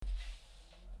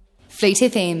Fleet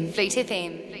FM. Fleet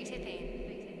FM.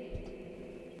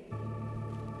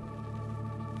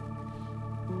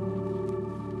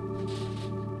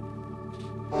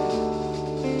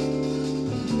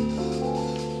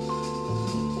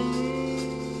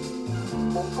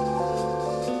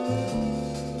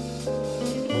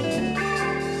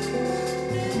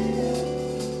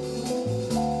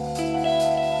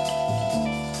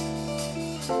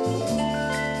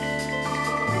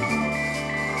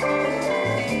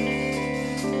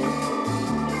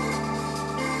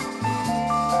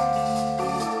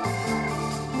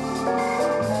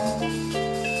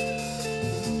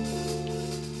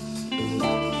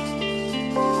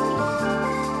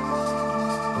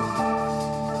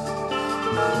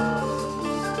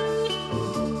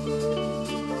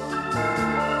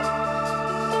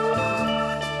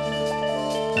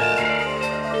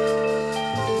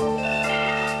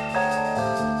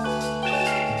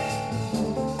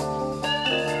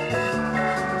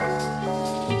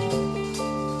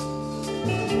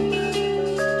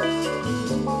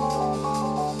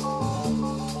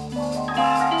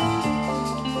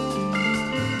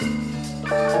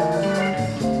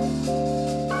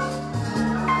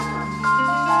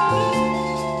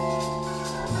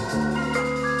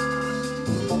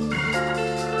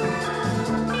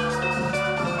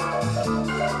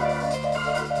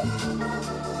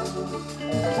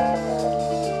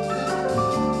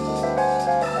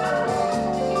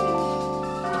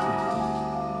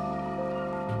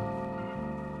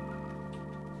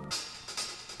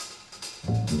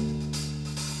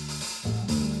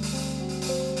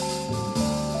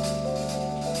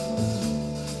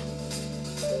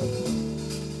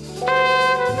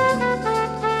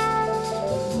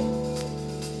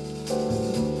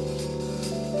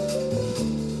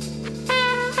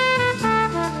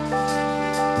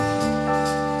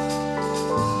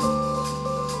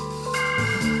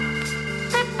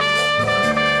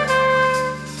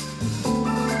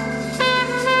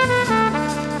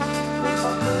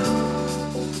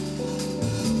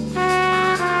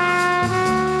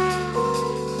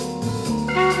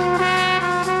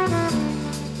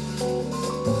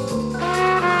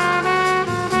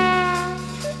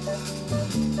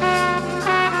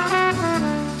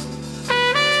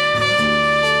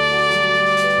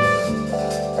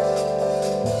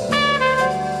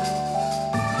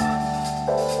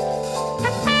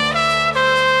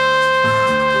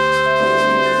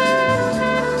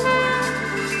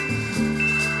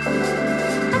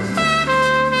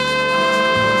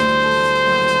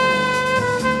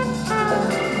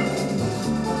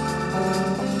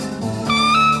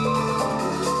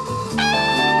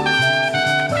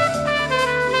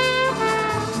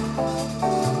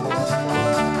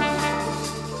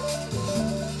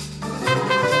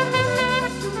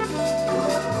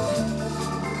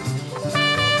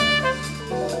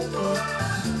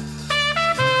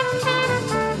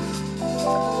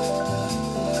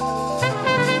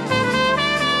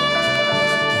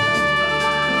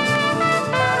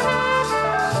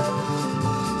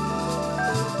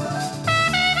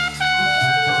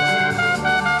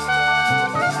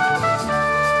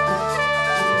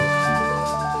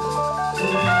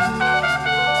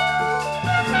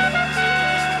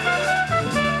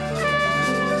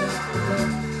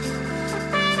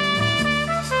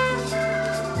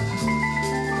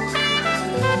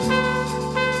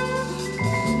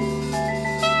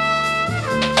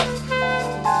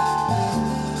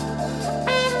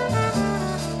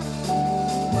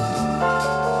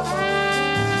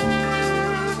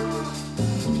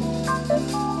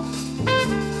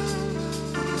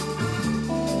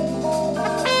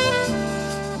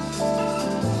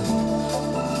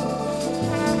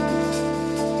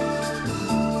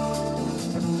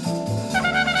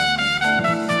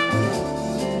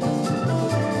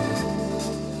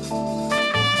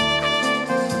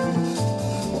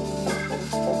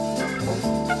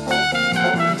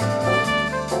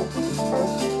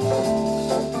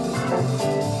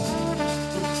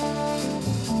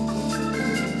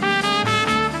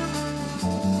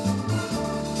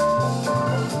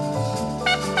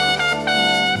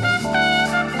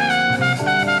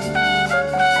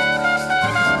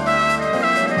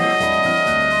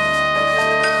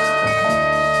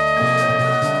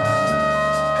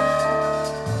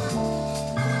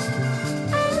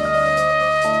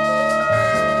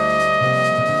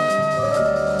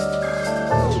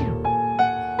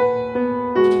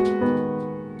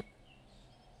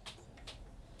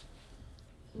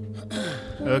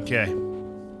 Okay.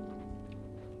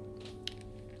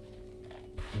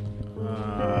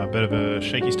 Bit of a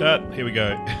shaky start. Here we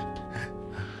go.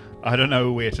 I don't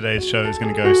know where today's show is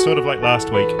going to go. Sort of like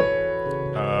last week.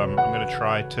 I'm going going to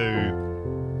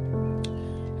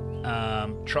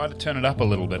try to turn it up a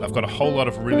little bit. I've got a whole lot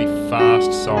of really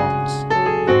fast songs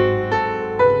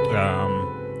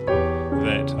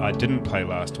that I didn't play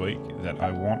last week that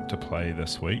I want to play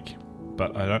this week,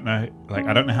 but I don't know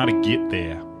how to get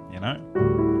there, you know?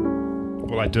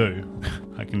 Well, I do.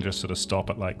 I can just sort of stop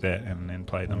it like that and then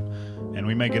play them. And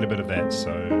we may get a bit of that,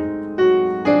 so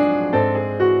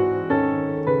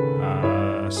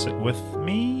sit with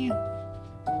me.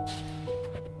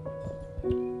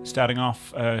 Starting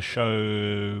off a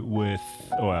show with,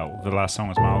 the last song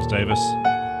was Miles Davis.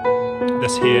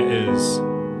 This here is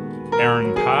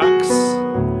Aaron Parks,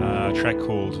 a track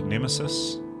called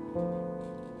Nemesis.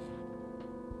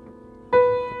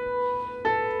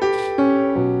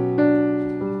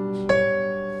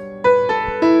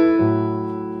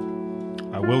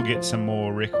 I will get some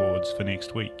more records for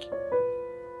next week.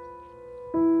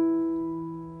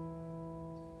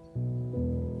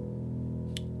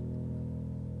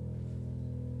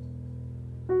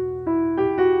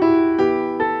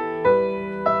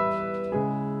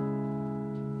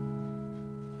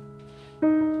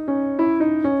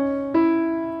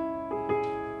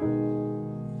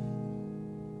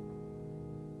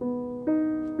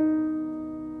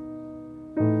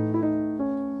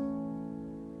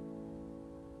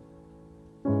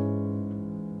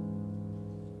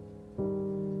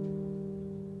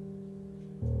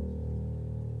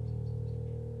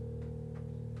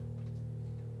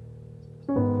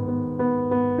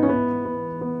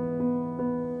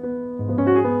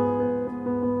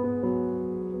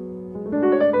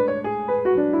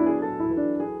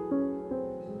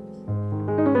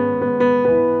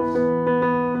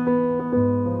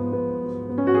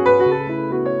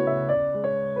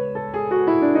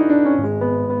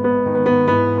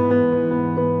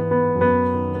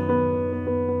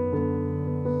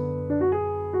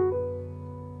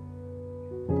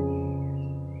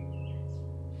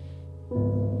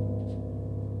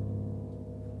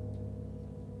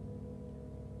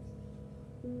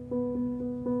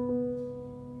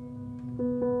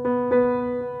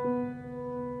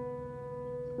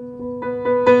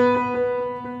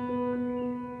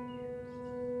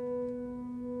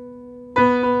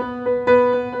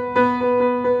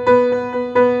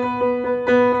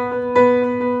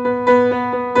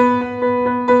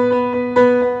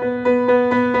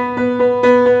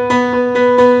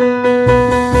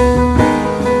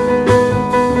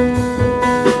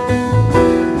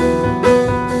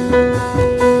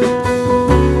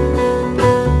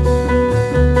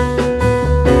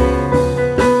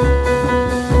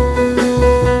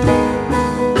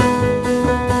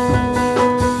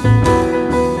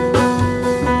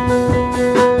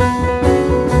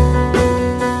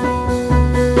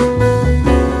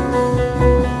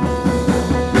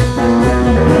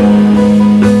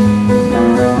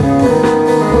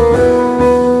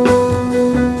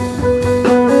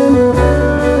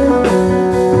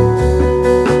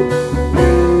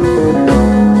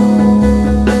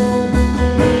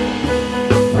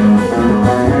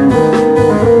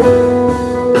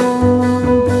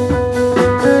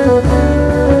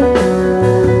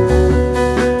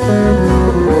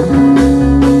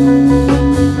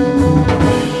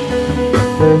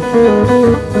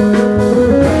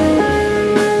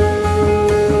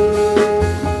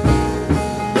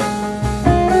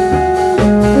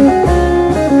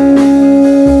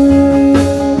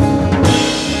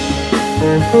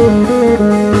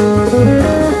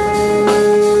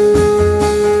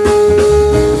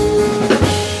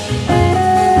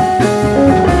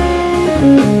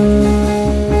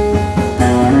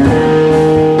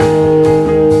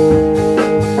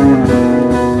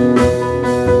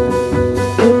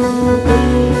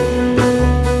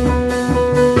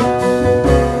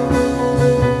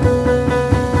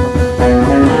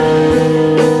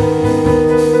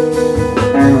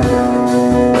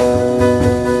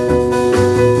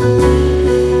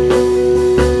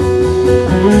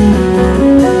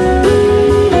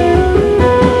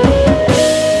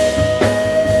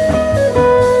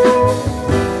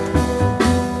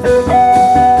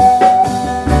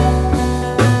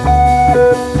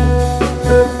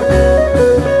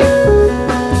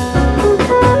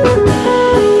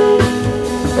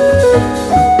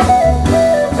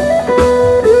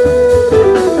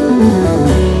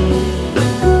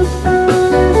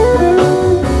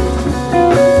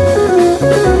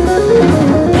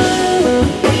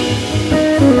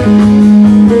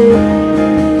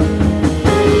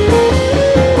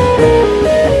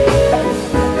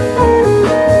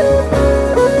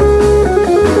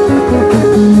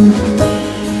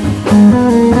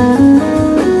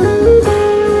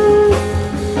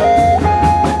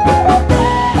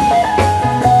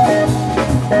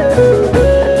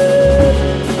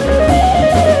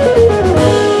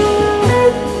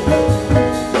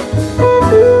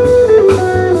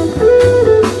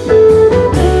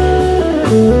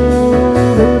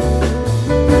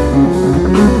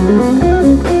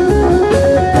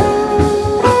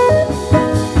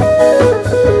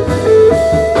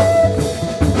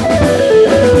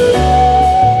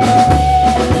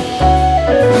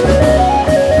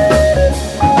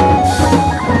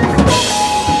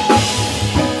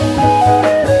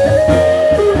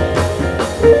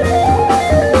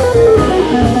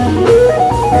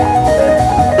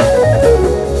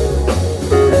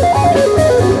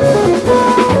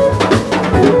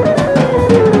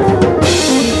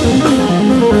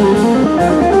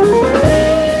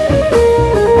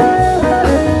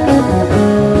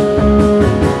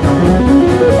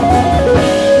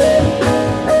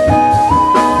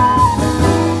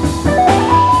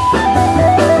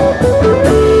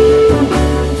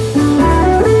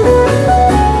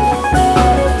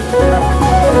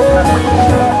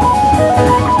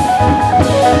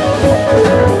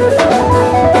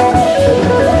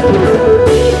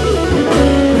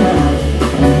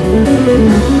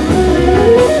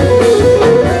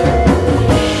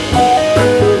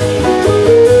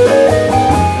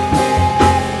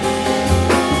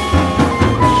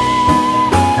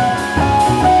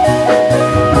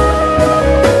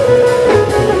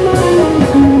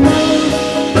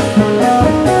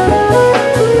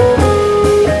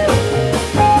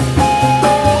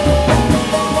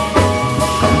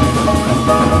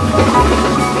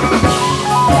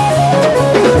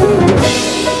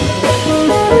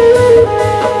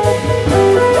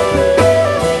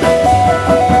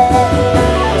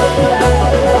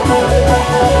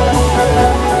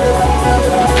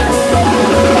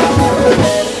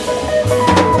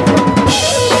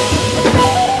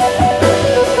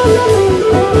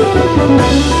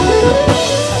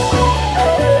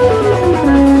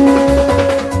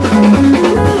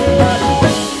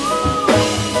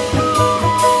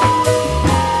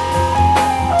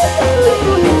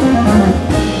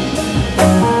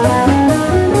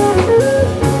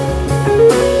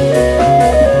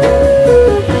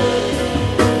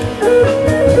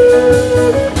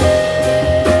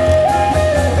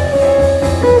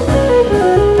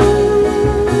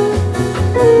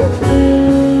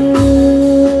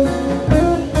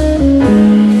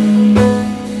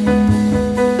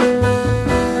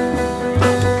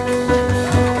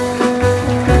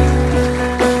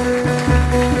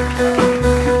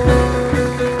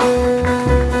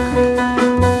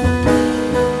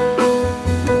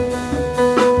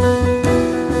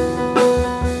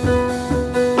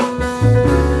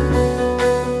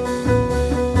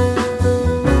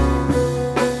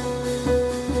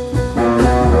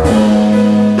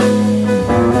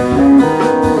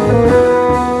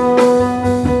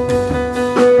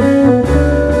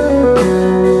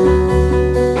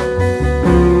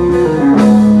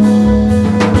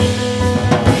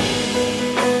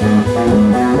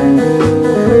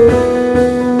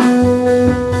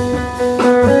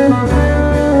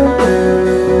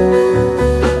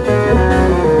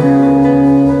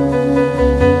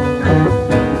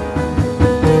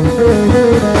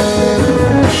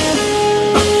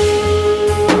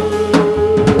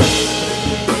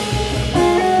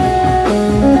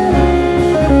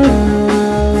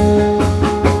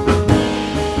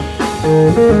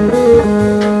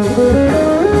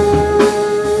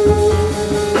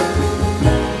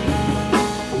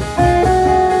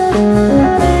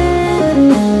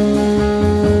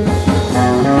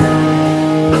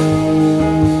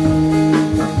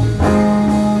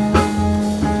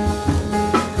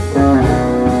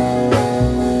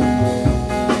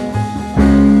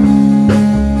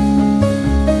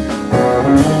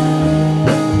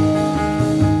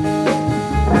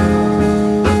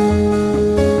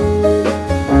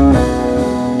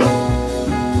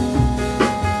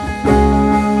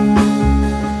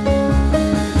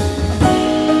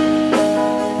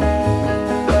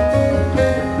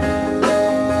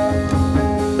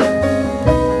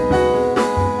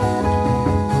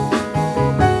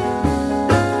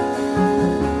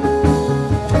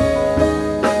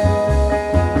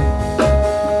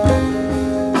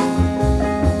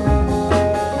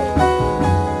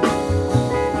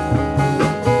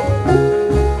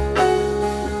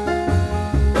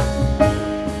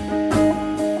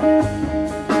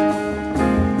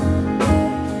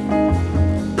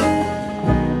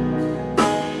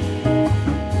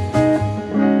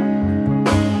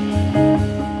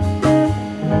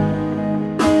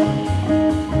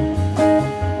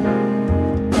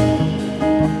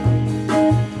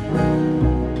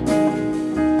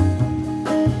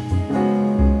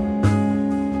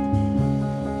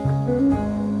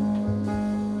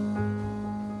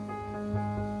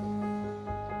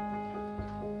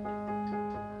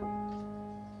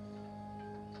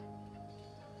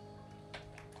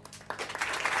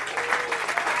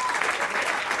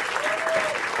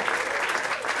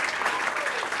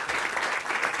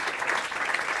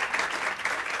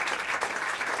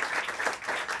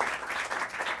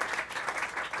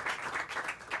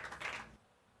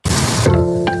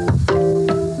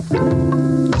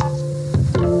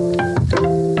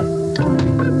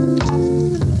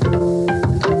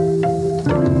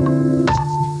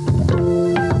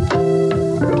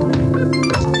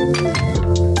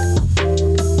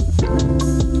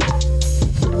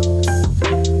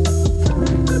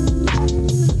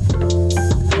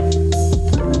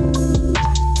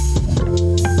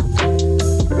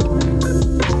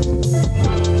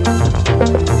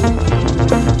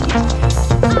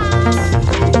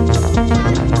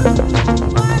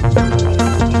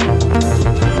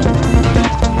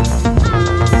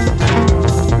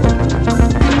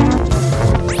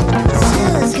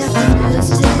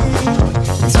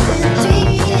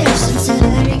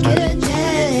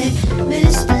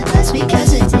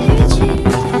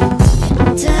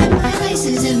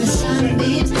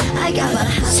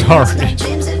 Sorry.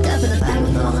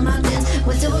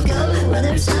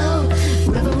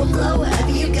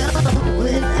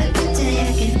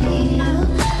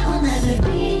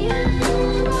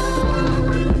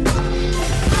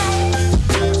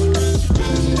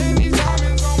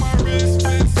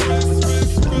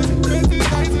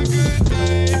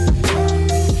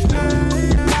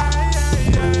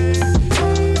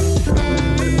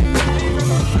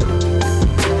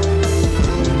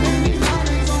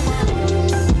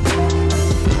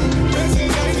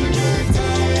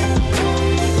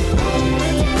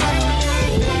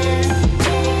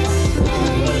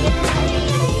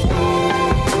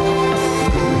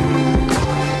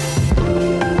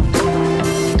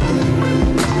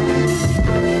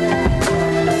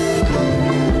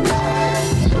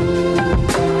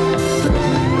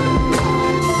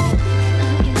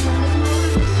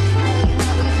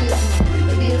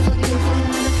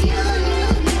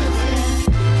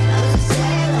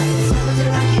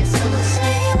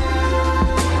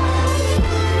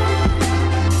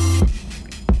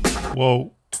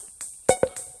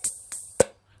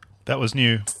 That was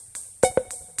new.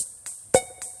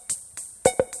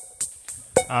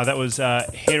 That was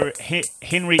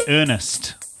Henry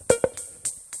Ernest.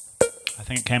 I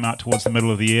think it came out towards the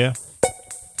middle of the year.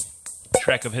 A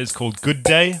track of his called Good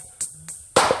Day.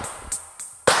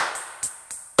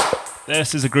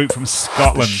 This is a group from The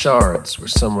Scotland. shards were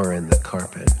somewhere in the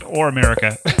carpet. Or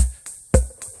America.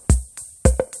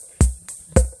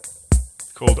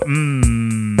 Called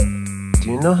Do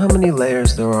you know how many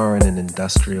layers there are in an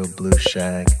industrial blue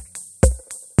shag?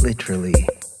 Literally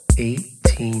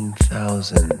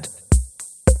 18,000.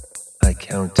 I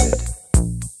counted.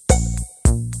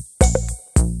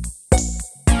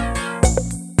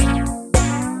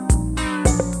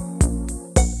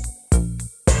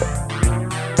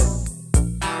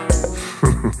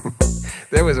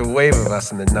 There was a wave of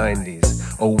us in the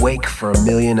 90s, awake for a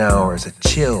million hours, a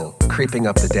chill creeping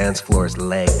up the dance floor's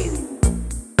leg.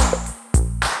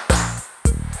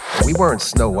 We weren't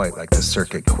Snow White like the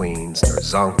circuit queens, nor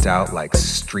zonked out like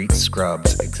street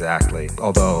scrubs exactly,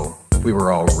 although we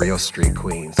were all real street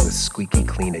queens with squeaky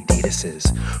clean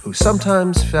Adidases, who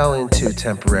sometimes fell into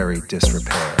temporary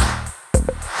disrepair.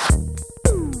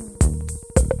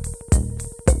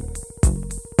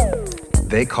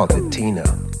 They called it Tina.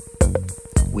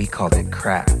 We called it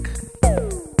crack.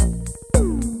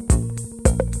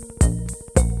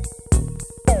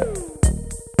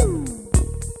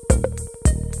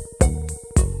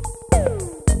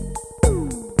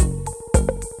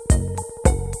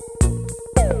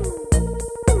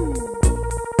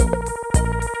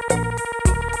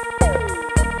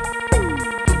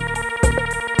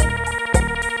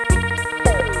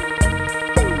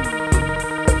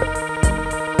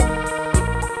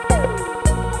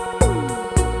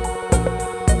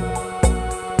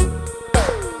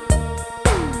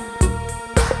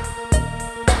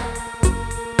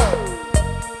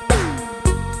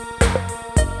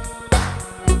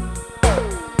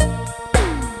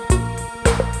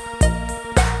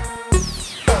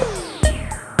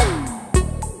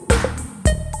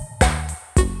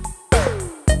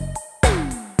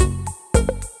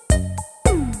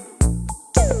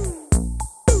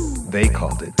 They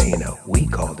called it Tina, we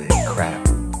called it crap.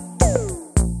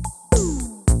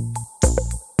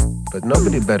 But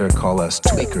nobody better call us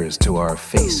tweakers to our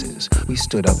faces. We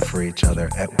stood up for each other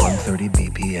at 1:30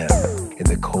 BPM in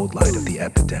the cold light of the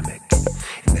epidemic,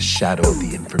 in the shadow of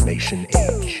the information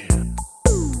age.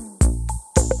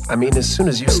 I mean, as soon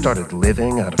as you started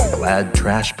living out of a Glad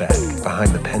trash bag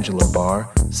behind the Pendulum Bar,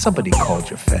 somebody called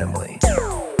your family.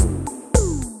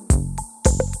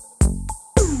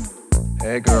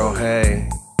 Hey girl, hey.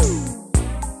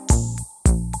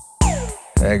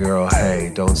 Hey girl,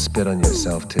 hey, don't spit on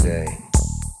yourself today.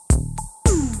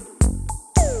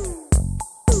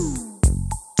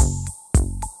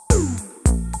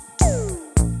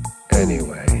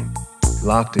 Anyway,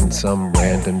 locked in some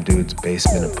random dude's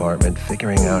basement apartment,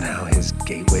 figuring out how his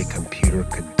gateway computer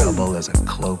could double as a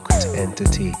cloaked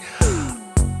entity,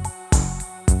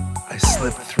 I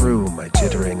slipped through my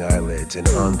jittering eyelids and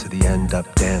onto the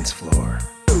end-up dance floor.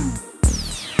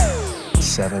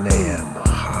 7 a.m.,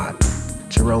 hot.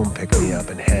 Jerome picked me up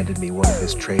and handed me one of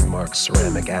his trademark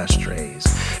ceramic ashtrays,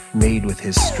 made with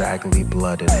his straggly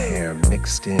blood and hair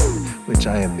mixed in, which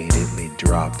I immediately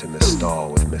dropped in the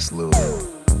stall with Miss Lulu,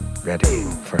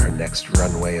 readying for her next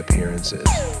runway appearances.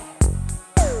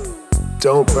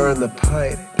 Don't burn the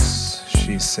pipes,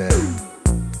 she said.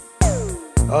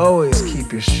 Always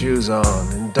keep your shoes on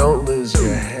and don't lose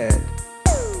your head.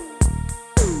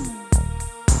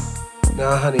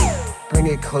 Now, honey, bring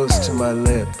it close to my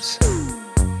lips.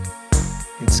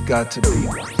 It's got to be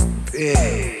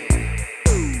big,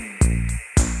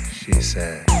 she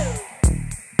said.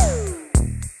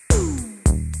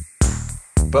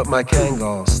 But my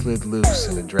Kangol slid loose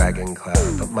in a dragon cloud.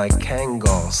 At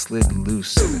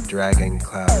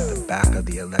the back of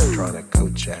the electronic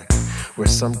coat check, where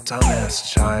some dumbass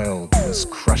child was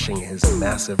crushing his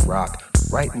massive rock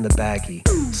right in the baggie,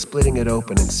 splitting it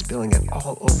open and spilling it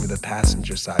all over the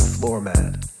passenger side floor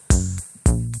mat.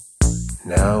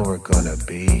 Now we're gonna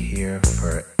be here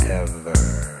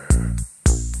forever,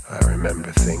 I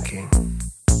remember thinking.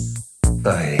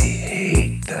 I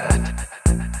hate that.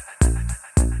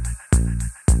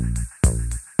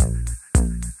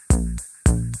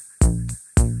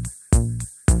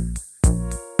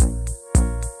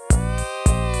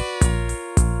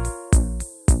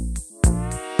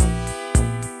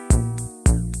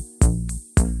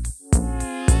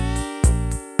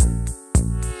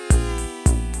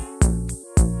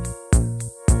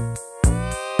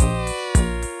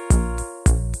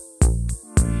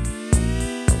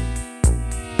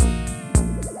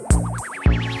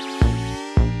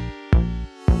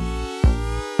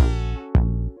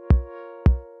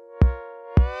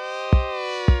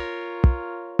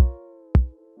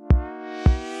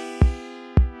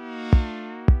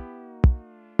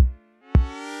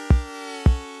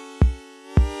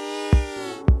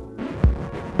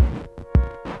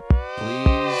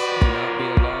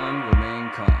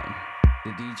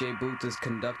 DJ Booth is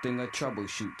conducting a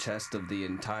troubleshoot test of the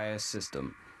entire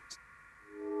system.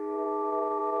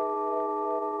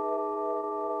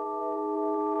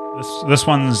 This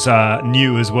one's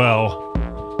new as well.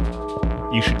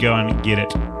 You should go and get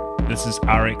it. This is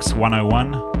RX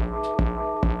 101.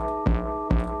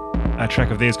 A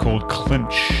track of theirs called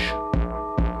Clinch.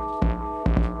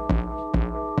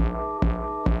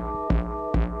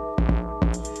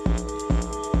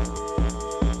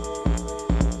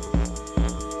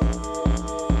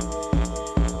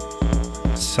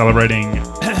 Celebrating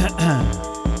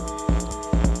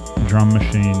drum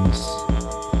machines.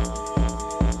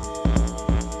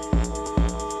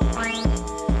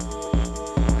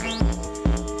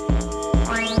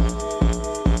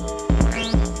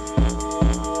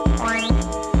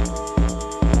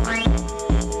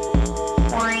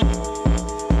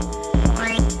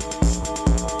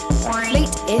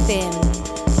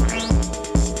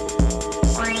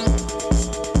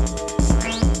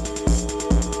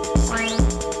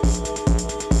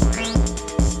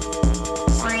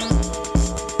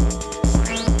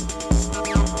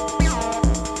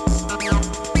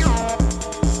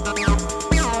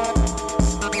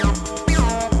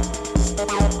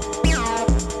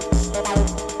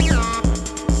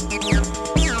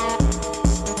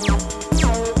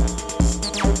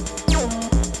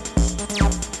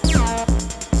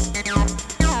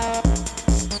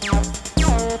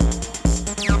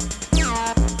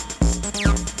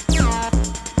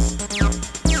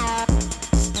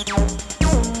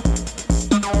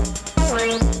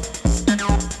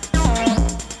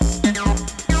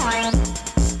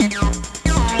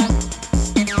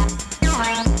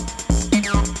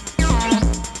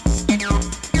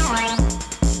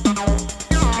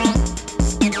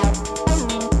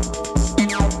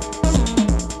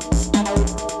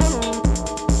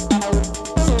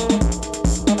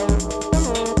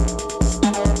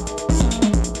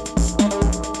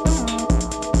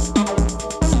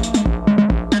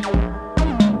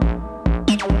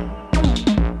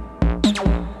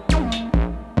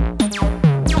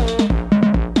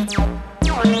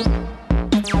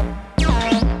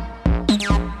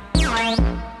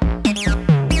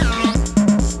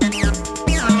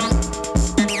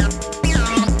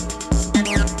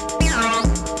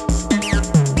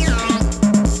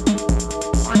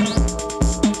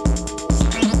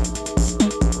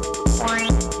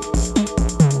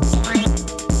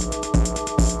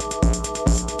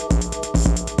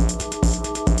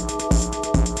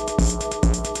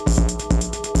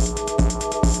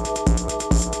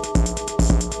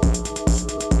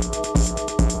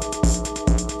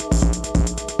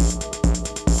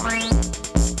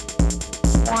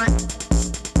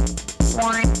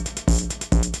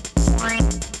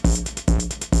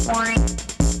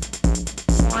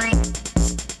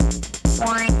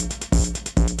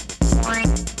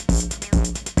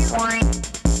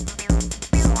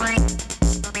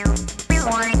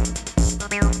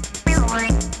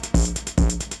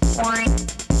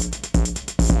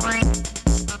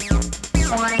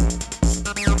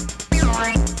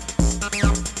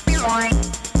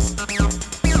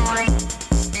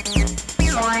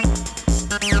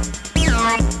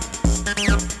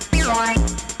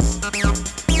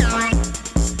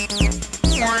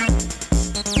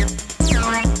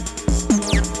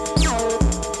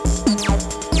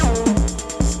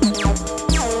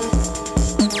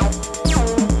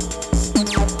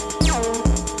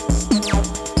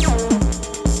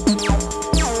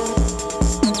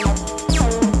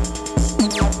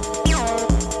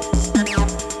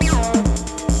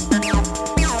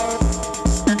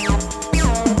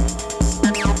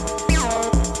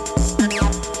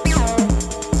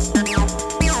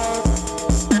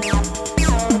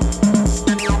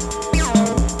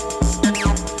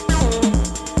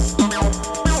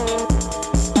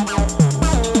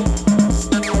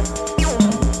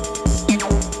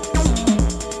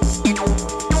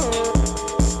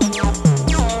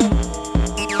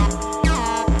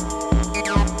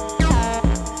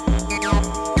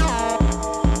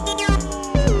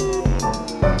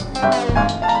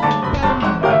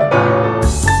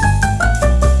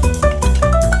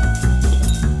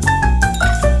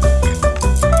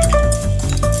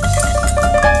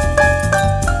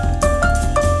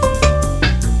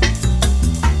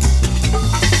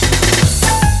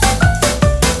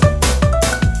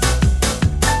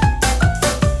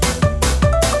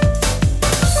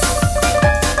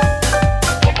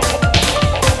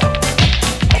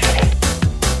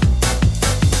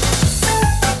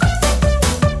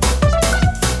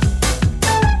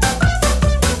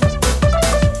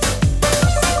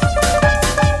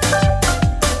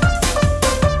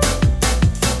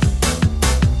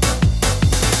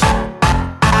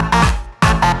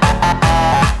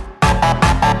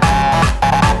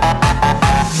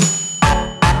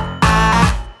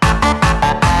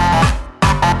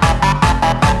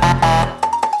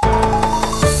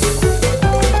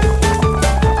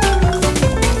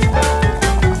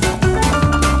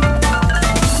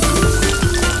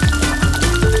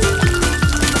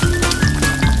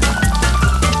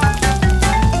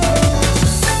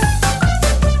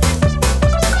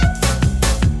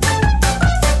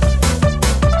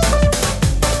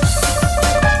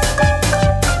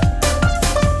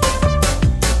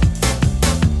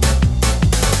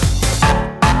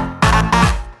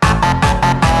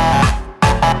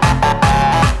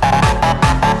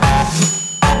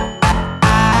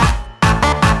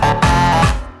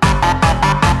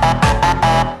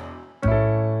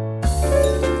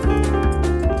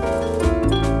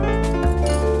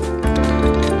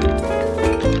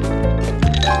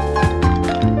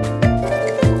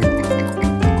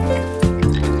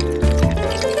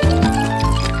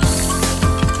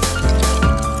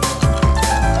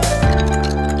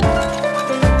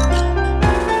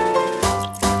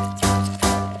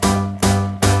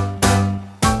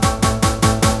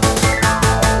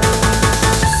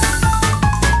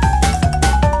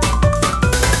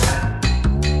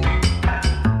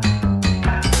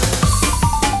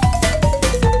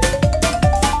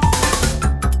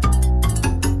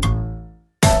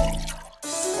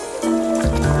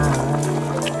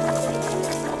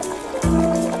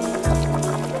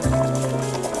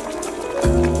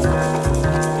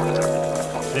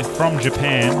 They're from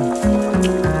Japan.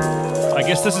 I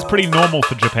guess this is pretty normal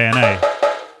for Japan, eh?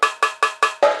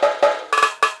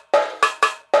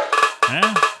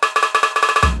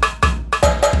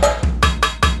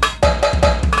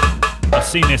 I've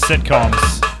seen their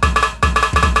sitcoms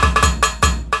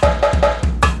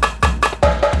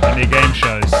and their game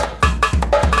shows.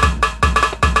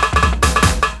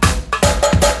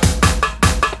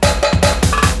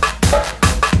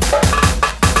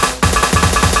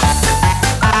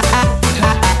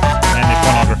 And their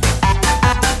pornography.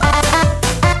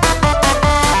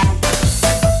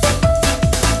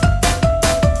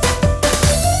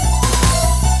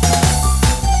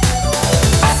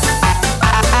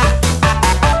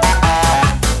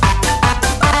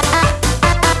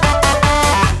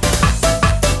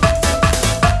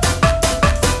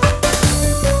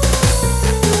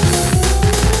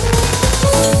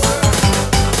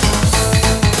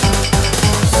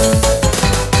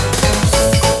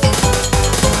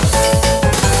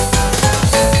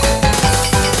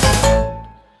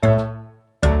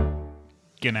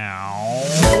 Genau.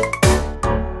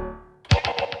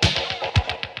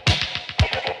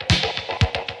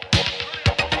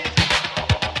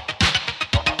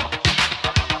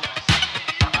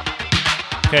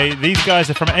 Okay, these guys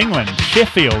are from England,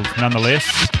 Sheffield, nonetheless.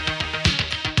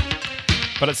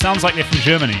 But it sounds like they're from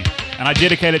Germany, and I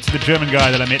dedicate it to the German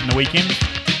guy that I met in the weekend.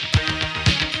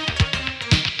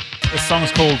 This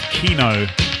song's called Kino.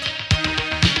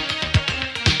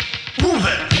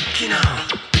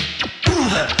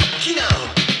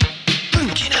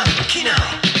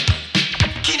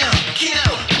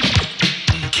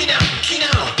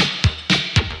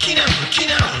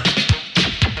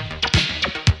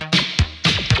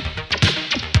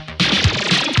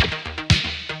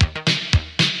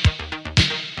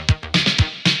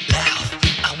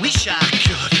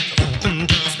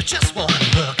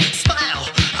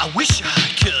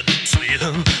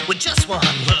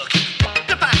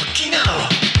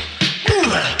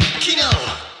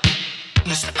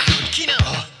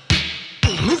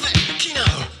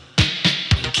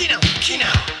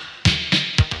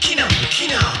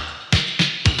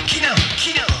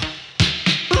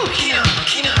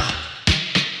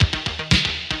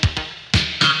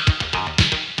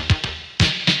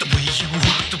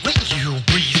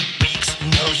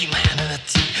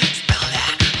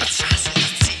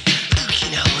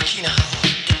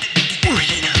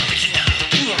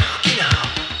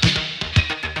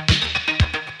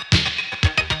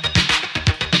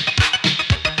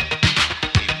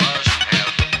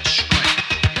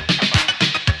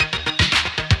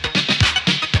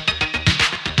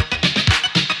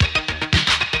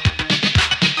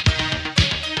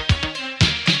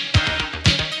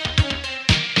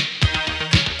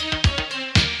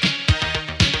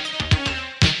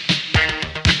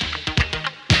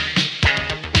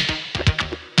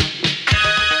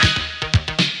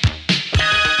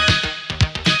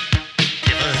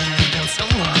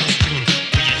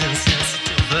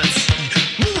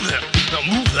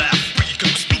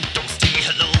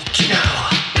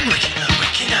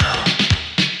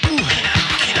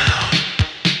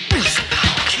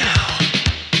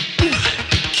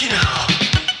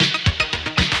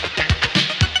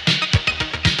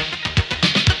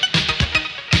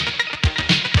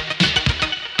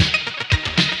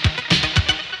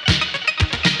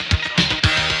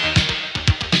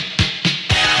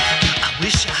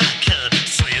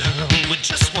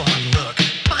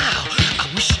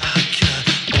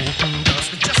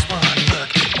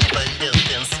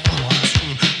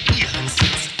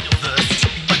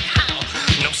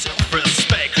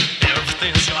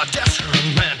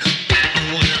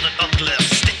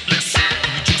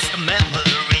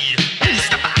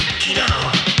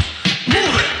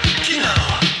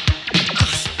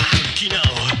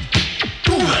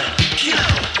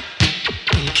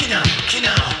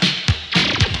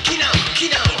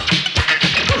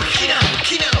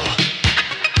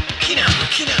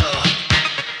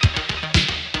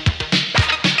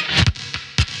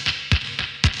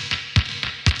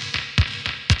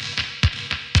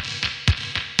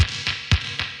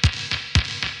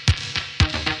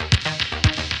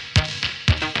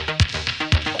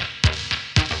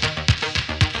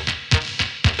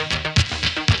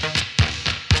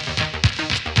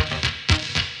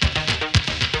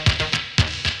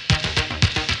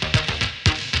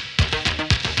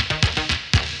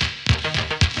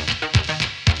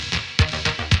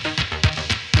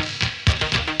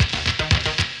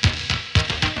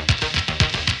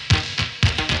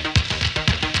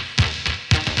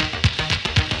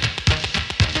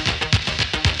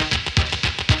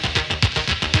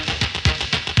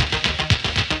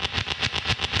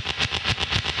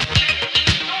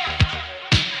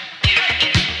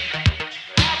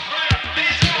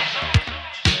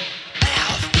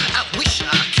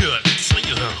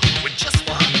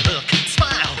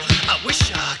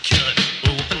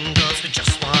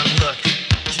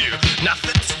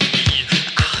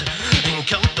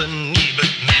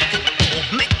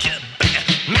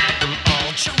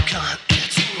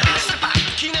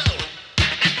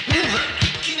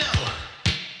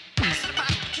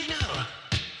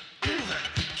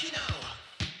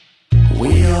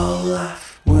 all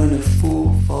laugh when a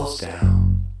fool falls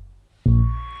down.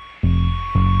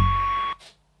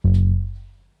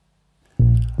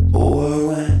 Or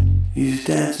when he's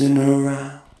dancing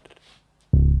around.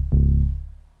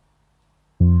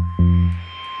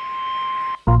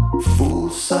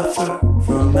 Fools suffer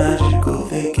from magical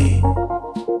thinking.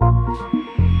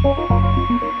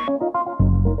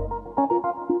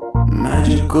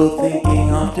 Magical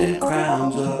thinking often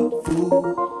crowns a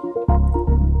fool.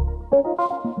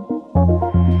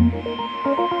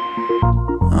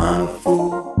 I'm a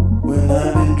fool when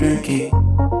I've been drinking.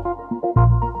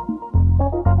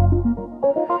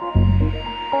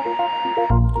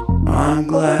 I'm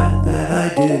glad that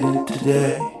I didn't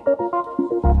today.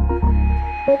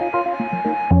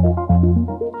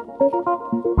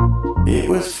 It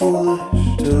was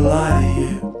foolish to lie to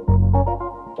you.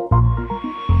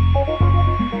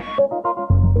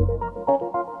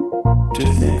 To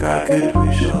think I could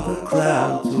wish all the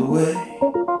clouds away.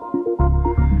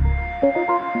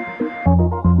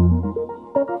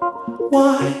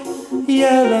 Why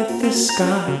yell at the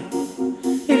sky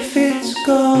if it's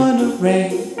gonna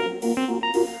rain?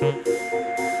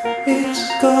 It's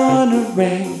gonna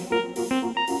rain.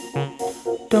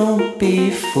 Don't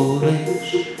be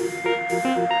foolish.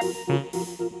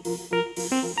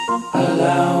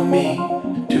 Allow me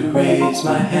to raise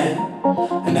my hand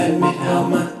and admit how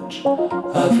much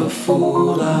of a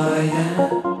fool I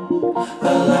am.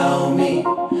 Allow me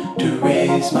to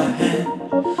raise my hand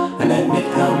and admit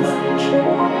how much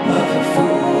of a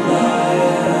fool I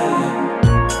am.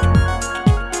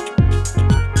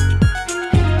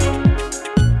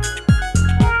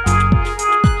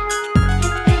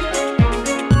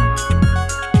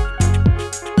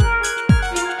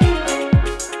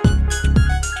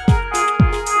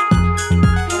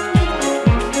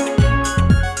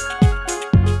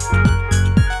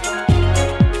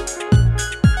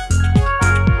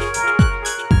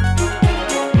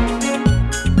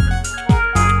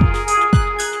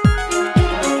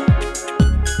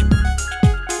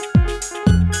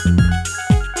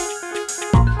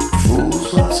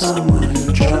 Someone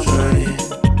who jumps right in.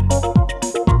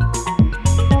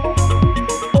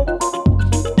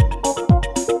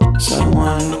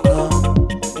 Someone who comes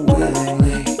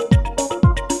willingly.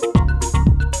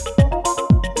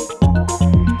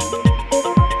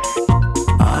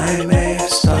 I may have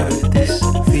started this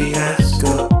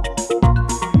fiasco,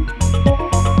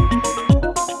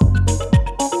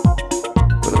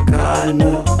 but God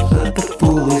knows that the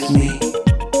fool is me.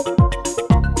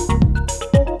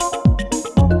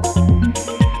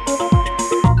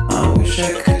 I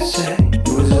could say it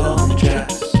was all in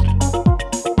jest.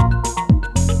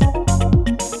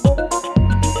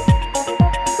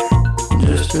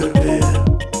 Just a bit of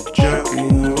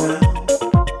joking around.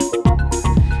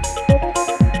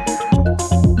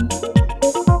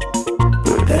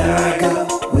 But there I go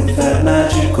with that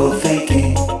magical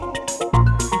thinking.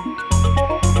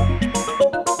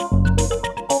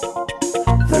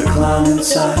 The clown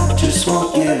inside just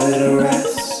won't give it a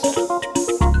rest.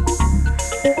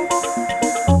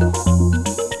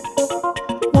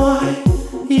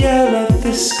 Yell at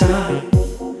the sky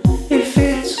if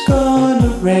it's gonna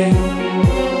rain.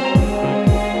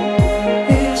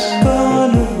 It's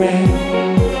gonna rain.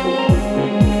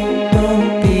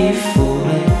 Don't be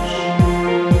foolish.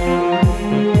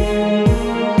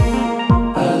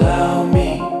 Allow me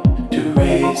to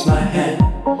raise my hand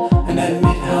and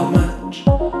admit how much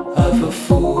of a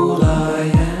fool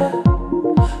I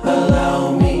am.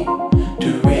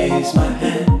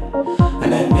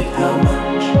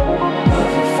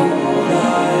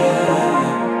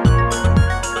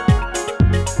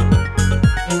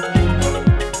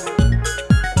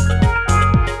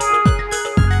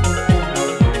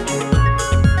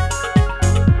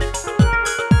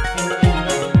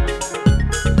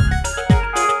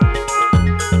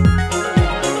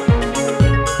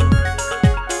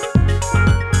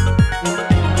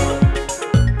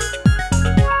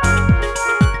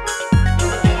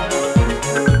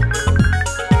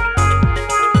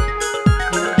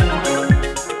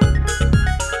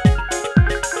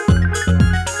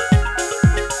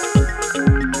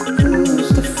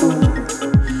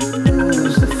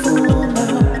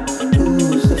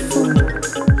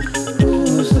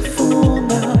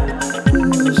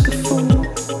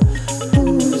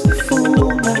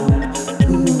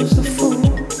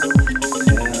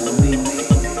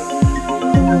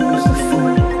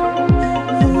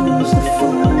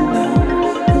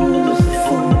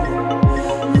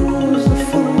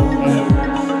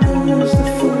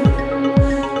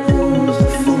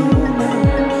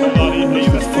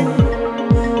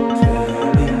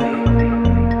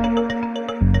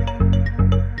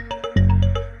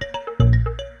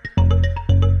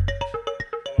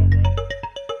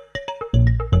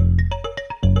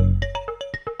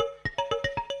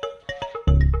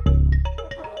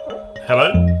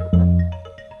 Hello? Hello,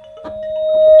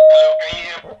 can you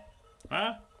hear me?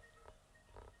 Huh?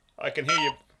 I can hear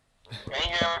you. Can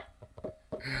you hear me?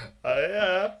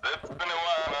 Yeah. It's been a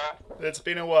while, man. It's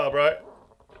been a while, bro.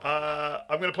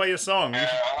 I'm going to play your song.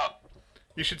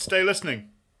 You should stay listening.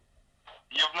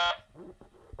 You've not...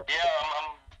 Yeah,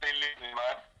 I'm still listening,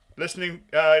 man. Listening.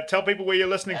 Tell people where you're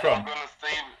listening I'm from. gonna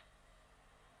save it.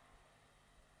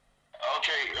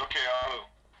 Okay, I will.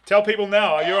 Tell people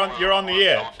now. You're on the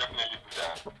air. I'll definitely do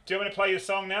that. Do you want me to play your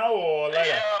song now or later?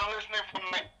 Yeah, I'm listening from...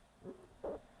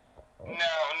 Now,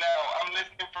 I'm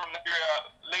listening from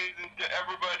Nigeria. Ladies and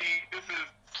everybody, this is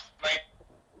like...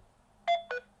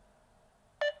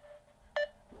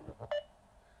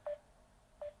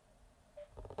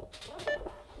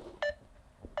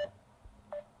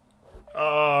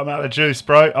 Oh, I'm out of juice,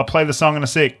 bro. I'll play the song in a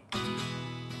sec.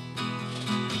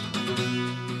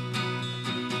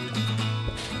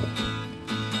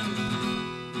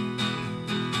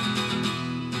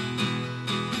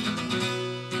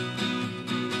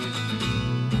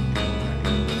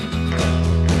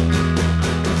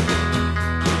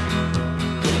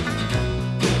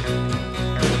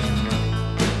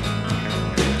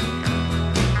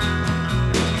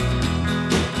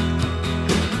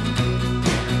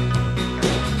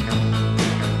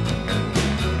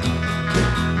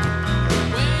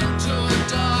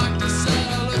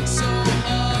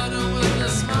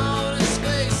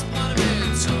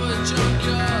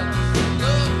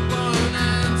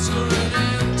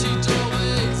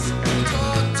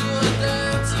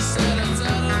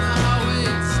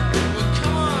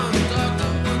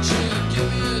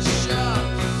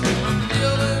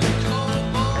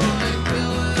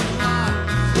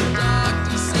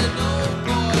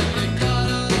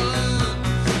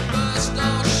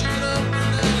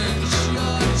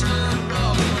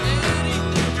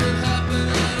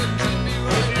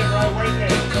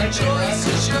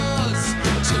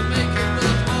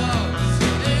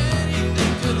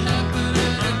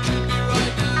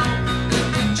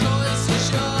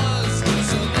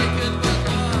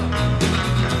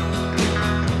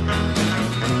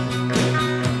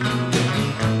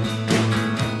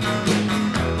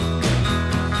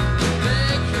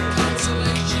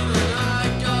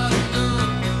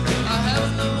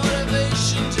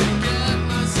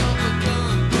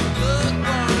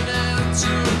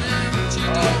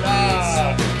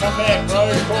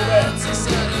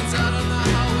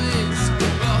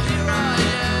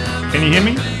 Can you hear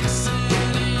me?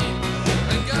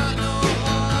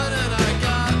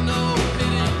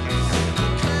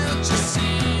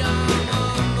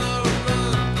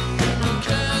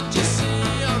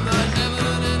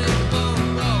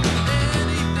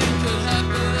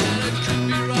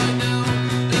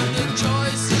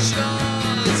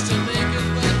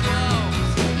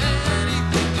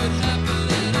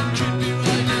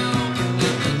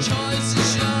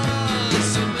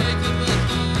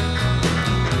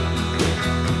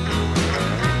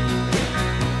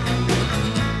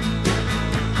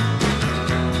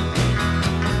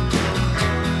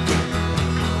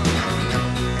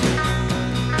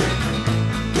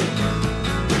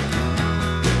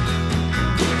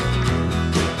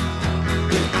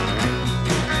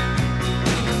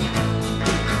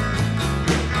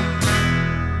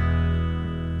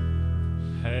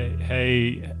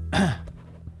 Hey,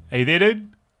 are you there,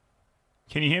 dude?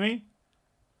 Can you hear me?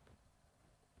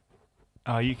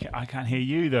 Oh, I can't hear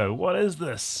you though. What is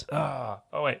this? Oh,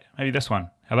 wait, maybe this one.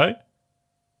 Hello?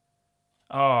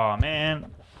 Oh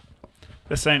man,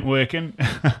 this ain't working.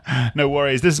 No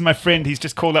worries. This is my friend. He's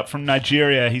just called up from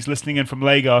Nigeria. He's listening in from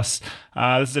Lagos.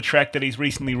 This is a track that he's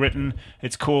recently written.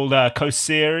 It's called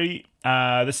Koseri.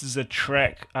 This is a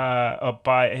track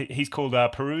he's called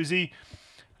Peruzzi.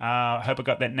 I hope I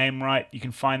got that name right. You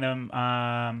can find them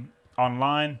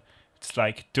online. It's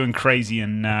like doing crazy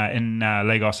in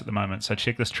Lagos at the moment. So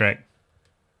check this track.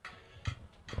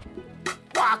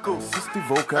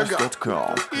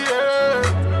 SystemVocals.com. Yeah,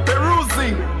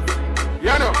 Peruzzi. You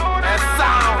know, that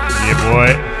sound. Yeah,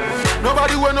 boy.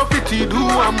 Nobody will no pity do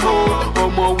one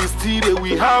more. We still there,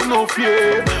 we have no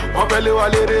fear. Opele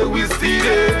walere, we still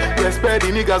there. We expect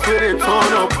the niggas where they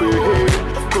turn up.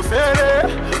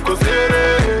 Kosere.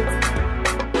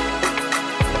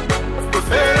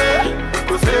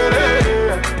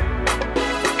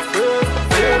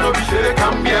 Say no be shere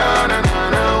cambia, na.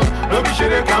 No be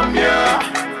shere cambia.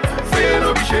 Say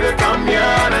no be shere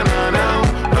cambia, na.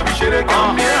 No be shere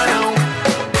cambia now.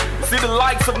 See the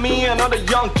likes of me and other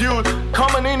young dudes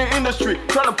coming in the industry,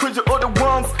 trying to push the other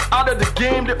ones out of the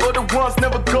game. The other ones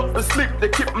never got to sleep. They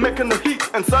keep making the heat,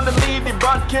 and suddenly the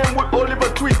band came with Oliver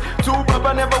Tweet. Two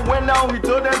Baba never went down. He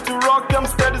told them to rock them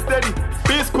steady.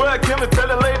 B Square came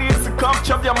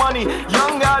money.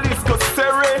 Young Alice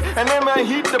Kosere, and then I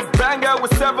hit the banger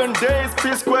with 7 days.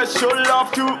 P Square show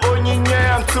love to Onyinye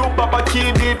and to Papa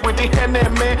Kid it with the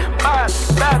NMA.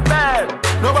 Bad.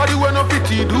 Nobody will no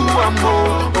pity do one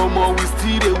more. We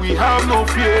still there, we have no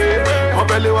fear.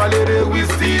 Mobile walere, we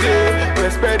still there.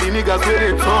 Respect the niggas where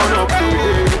they turn up to.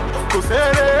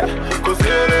 Kosere.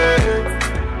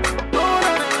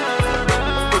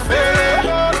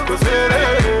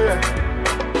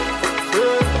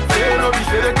 Say no be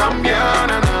shere cambia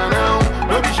na.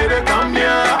 No be shere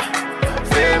cambia.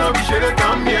 Say no be shere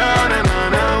cambia na.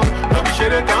 No be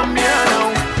shere cambia now.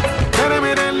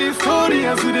 Story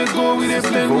as we dey go, we dey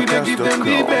blend, we dey give them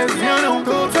the best. You know,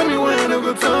 go tell me when I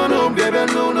go turn up. They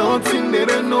don't know nothing, they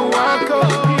don't know why I go.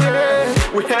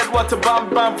 Yeah. We had Water Bam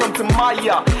Bam from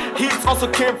Tamaya. Hits also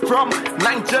came from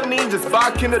Ninja Ninjas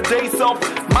back in the days of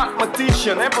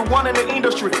mathematician. Everyone in the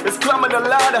industry is climbing the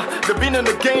ladder. They've been in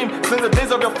the game since the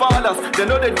days of your fathers. They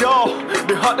know they door,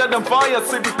 they hotter than fire.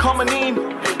 So if you're coming in,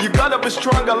 you gotta be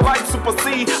stronger like Super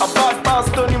C. A bad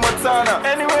past Tony Montana.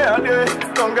 Anyway, I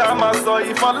did, don't got my soul.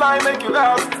 If I lie, make you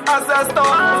house. Ancestor.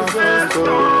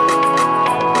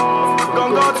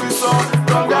 Don't go too so,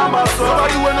 don't got my soul.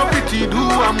 Nobody will no pity do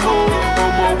one more.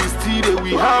 We still there,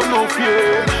 we have no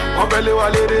fear. Mobile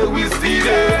walere, we still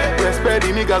there. Respect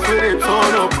the niggas where they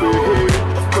turn up.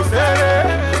 Kosere.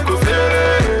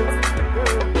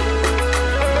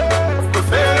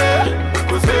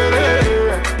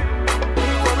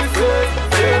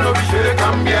 Say no be shere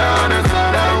cambia na.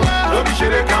 No be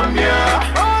shere cambia.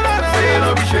 Say no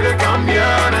be shere cambia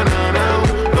na.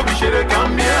 No be shere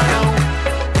cambia now.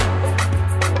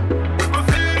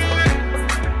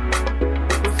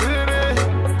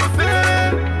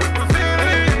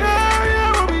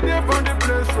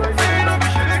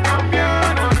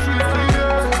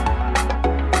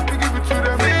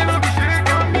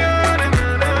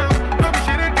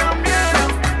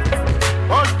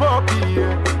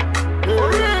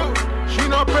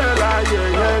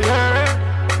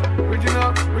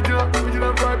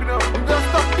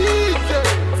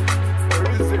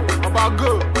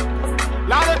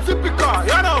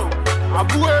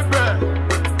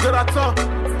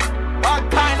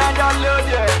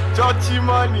 Johnny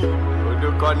Money,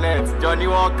 Odo Connect, Johnny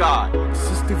Walker.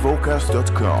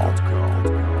 SistyVocals.com.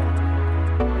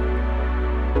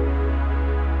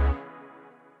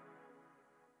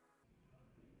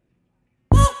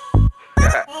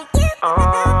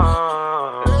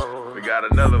 We got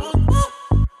another one.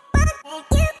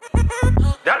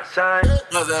 That sign.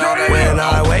 When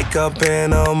I wake up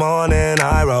in the morning,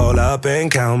 I roll up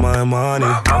and count my money.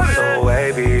 I'm so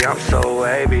wavy, I'm so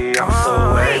wavy, I'm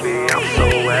so wavy, I'm so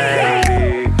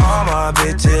wavy. All my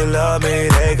bitches love me,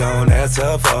 they gon'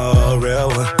 answer for a real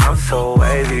one. I'm so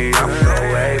wavy, I'm so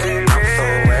wavy, I'm so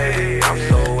wavy, I'm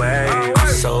so wavy. I'm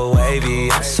so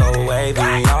wavy, I'm so wavy.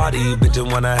 All these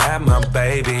bitches wanna have my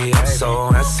baby. I'm so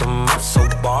handsome, I'm so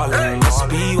ballin'. Must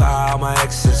be why all my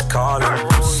exes callin'.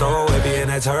 I'm so wavy in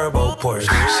that turbo Porsche.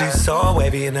 She's so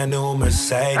wavy in that new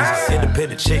Mercedes.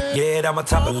 Independent chick, yeah, I'm a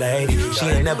type of lady. She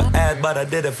ain't never asked, but I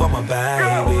did it for my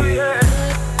baby.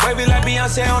 Wavy like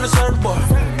Beyonce on the surfboard.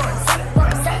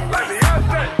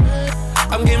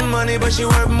 I'm getting money, but she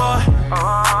worth more.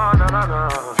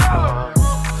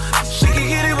 She can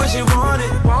get it, but she want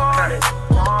it.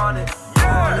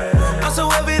 I'm so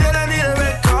happy that I need a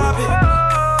red carpet.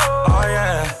 Oh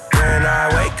yeah. When I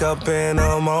wake up in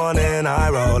the morning, I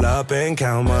roll up and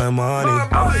count my money.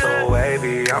 I'm so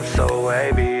wavy, I'm so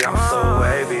wavy, I'm so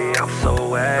wavy, I'm so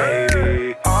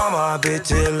wavy. All my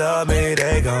bitches love me,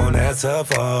 they gon' answer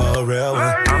for a real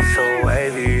one. I'm so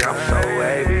wavy, I'm so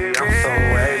wavy, I'm so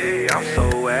wavy, I'm so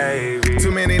wavy.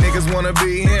 Too many niggas wanna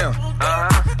be him.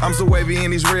 I'm so wavy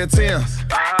in these red Timbs.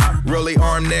 Rolly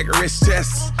arm, neck, wrist,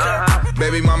 chest.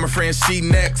 Baby mama friend, she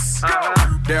next.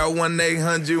 Dial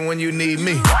 1-800 when you need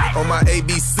me. On my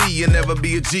ABC, you never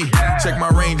be a G. Check my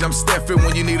range, I'm Steffin'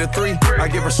 when you need a 3. I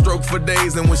give her stroke for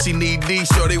days, and when she need D,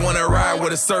 sure they wanna ride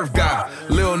with a surf guy.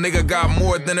 Lil' nigga got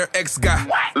more than her ex guy.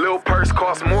 Lil' purse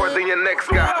costs more than your next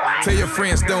guy. Tell your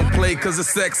friends don't play, cause the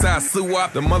sex I sue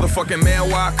up. The motherfucking man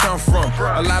where I come from.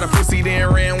 A lot of pussy then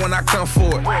ran when I come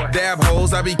for it. Dab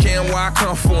hoes, I be can where I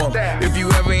come from. If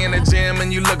you ever in the gym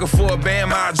and you looking for a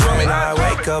band, I drum it. When I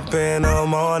wake up in the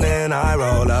morning, I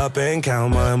roll up and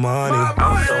count my money.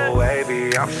 I'm so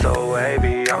wavy, I'm so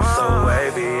wavy, I'm so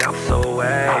wavy, I'm so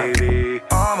wavy.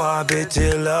 All my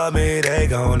bitches love me, they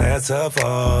gon' answer for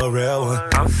a real one.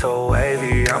 I'm so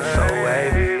wavy, I'm so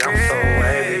wavy, I'm so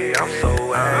wavy, I'm so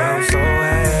wavy. I'm so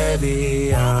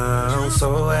wavy, I'm so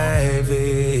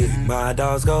wavy. My My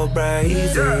dogs go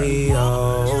crazy,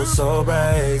 oh, so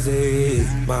crazy.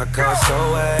 My car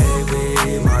so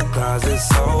wavy, my closet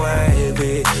so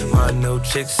wavy. My new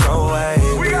chick so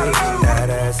wavy, that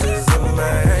ass is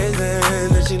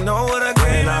amazing. Does she know what I get?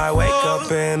 When I wake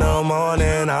up in the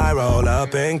morning, I roll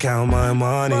up and count my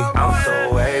money. I'm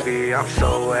so wavy, I'm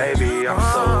so wavy, I'm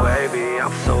so wavy,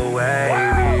 I'm so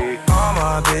wavy. All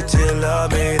my bitches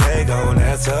love me, they gon'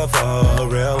 answer for a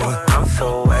real one. I'm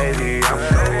so wavy, I'm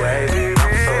so wavy,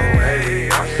 I'm so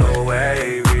wavy, I'm so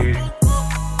wavy.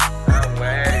 I'm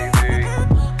wavy.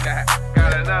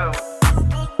 Gotta know.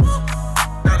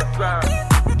 That's right.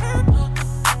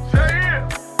 Say it.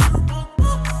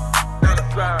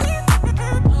 That's right.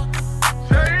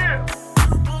 Say it.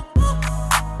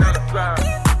 That's right.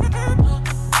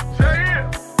 Say it. That's right. Say it.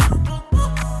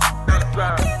 That's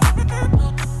right.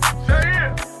 Say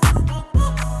it.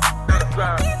 That's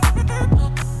right.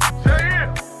 Say it. That's right. Say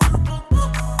it.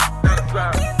 That's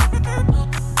right.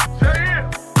 Say it.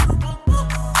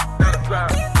 That's right.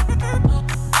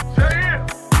 Say it.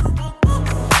 That's right. Say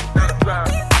it. That's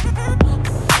right.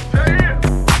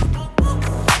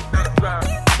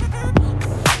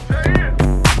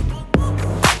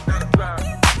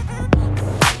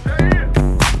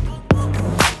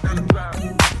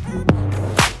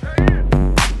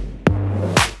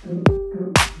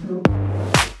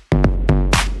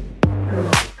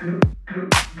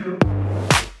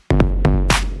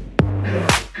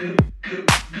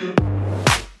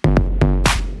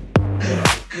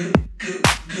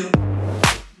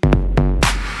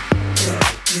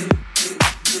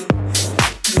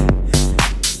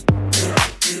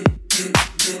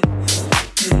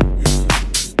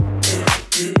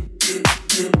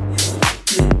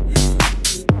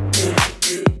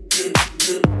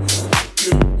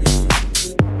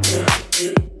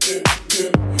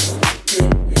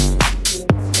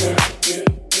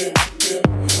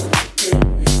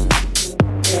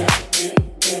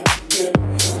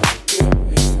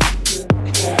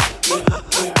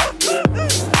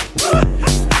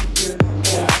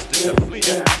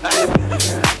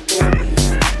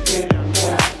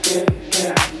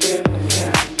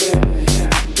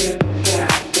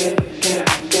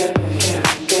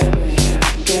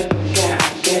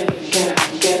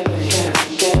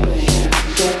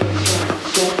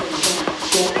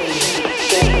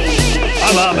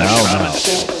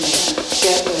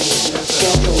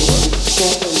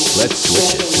 Let's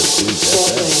switch it to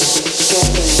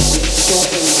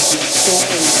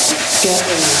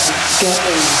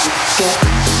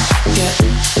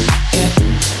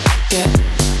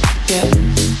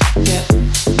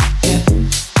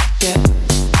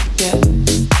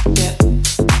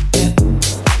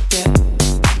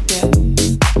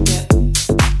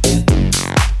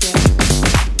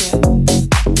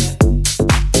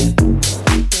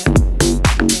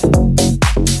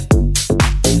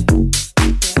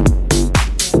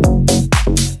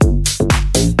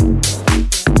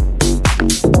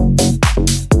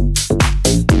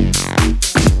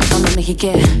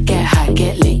Get high,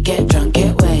 get lit, get drunk,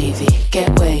 get wavy,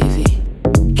 get wavy.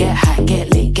 Get high,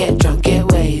 get lit, get drunk,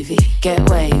 get wavy, get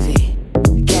wavy.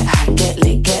 Get high, get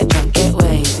lit, get drunk, get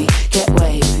wavy, get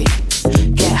wavy.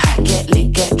 Get high, get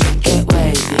lit, get drunk, get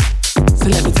wavy. So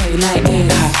let me tell you like this: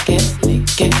 get high, get lit,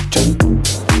 get drunk,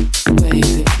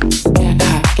 wavy. Get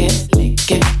high, get lit,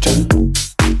 get drunk.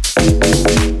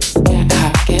 Get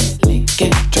high, get lit,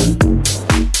 get drunk,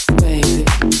 wavy.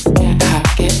 Get high,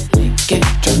 get lit, get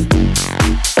drunk.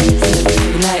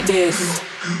 Like this.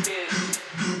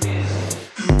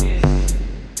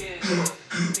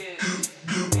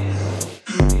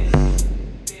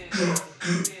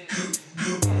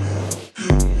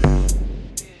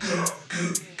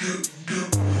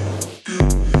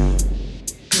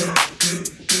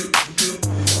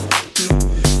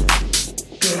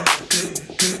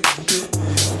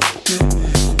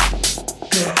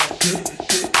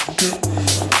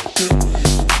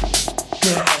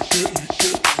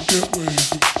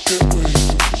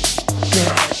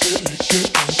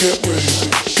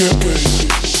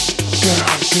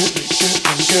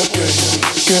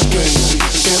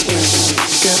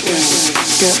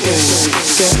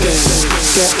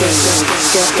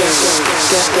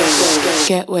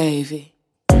 Get wavy.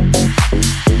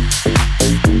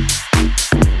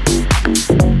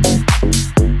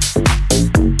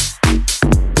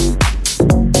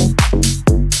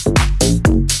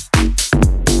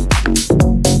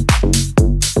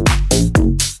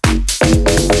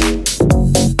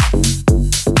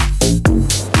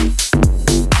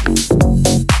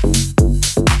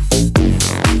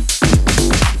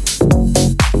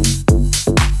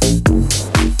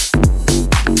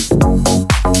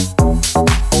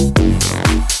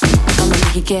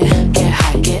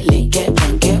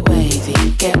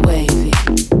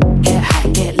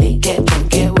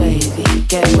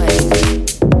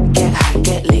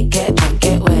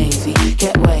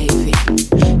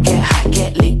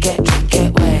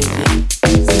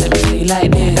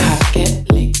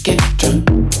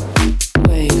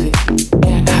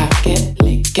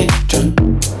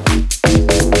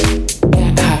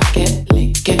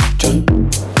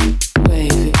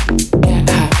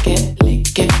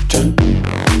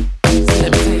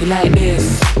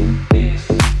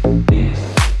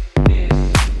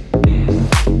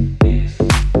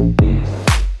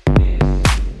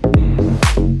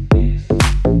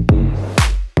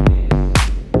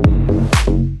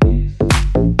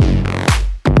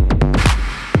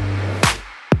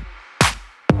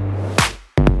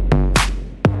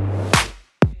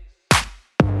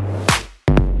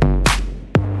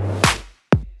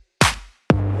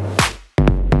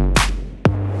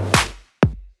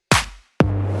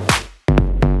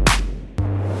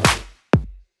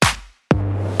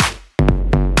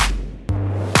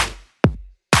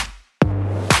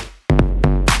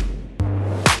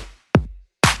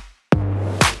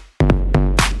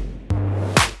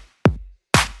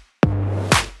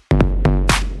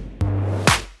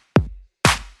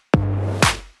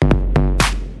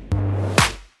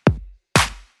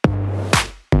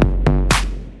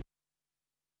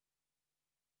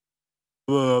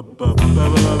 This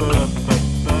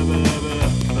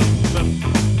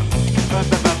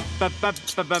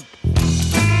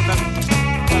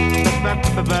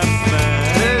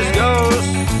goes.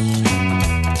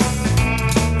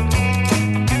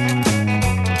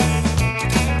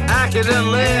 Accident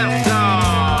left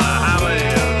on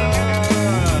highway.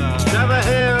 Never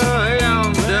hear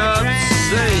him just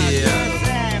say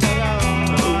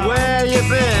where you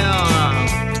been,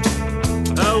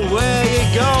 where you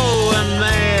going,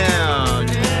 man.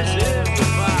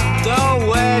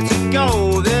 Nowhere to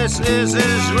go. This is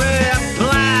his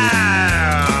reply.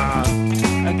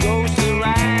 A ghost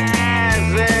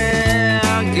rising,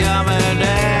 coming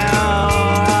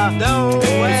down.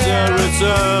 Nowhere to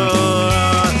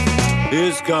return.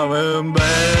 It's coming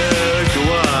back to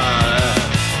us.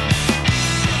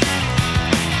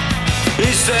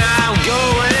 He said, I'm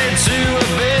going to a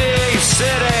big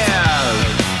city.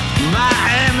 My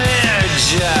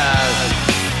image,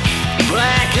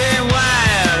 black and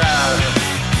white.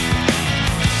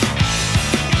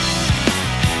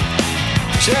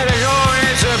 Said I'm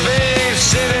going to a big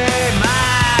city.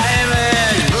 My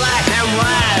image, black and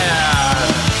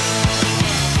white.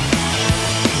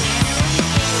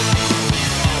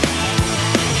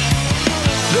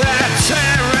 That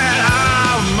tearing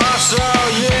of muscle,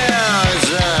 years.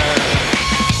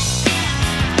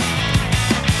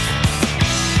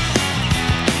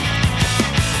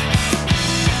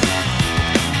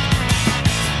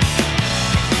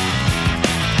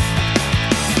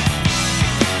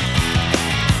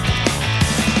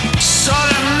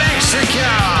 Southern Mexico,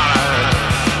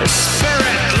 a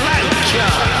spirit like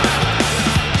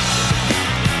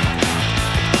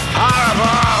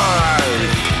horrible.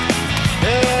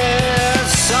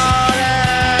 It's all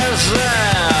as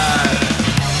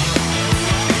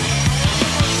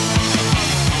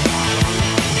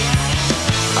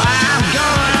I'm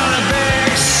going on a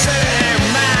big city,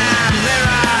 my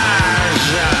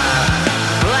mirage,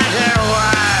 black and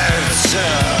white.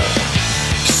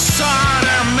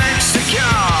 Southern Mexico,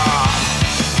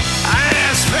 a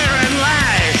spirit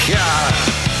like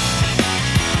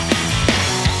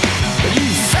you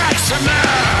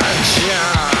vaccinate.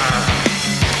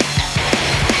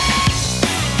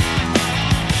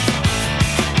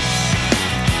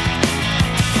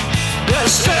 The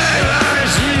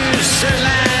sailors used to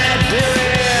lie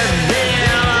doing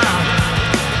them.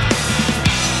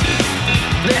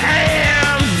 The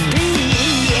AMBL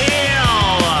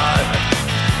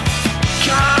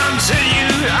come to you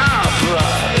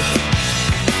upright.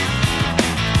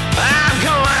 I'm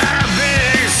going to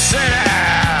big city.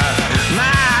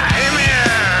 My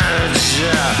image,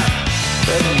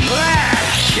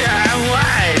 black and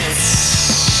white.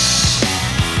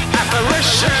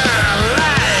 Apparition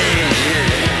light.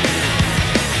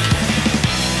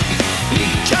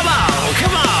 Come on,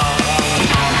 come on.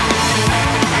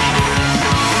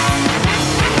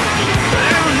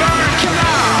 Everybody, come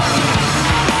on.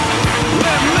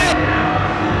 Let me.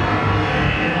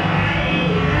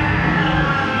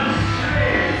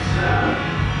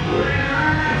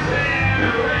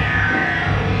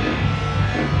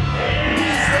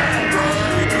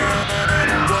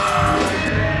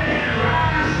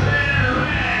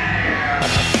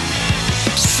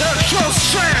 Circle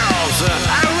trails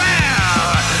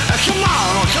around. Come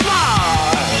on, come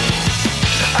on.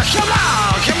 Come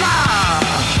on, come on.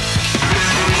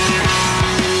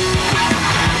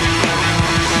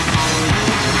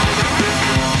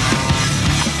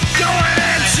 Going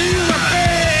into a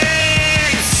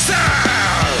big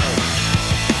sound.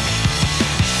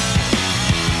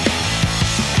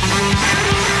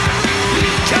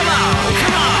 Come on,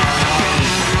 come on.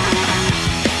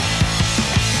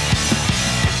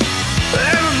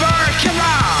 Everybody, come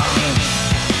on.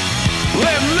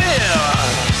 With me.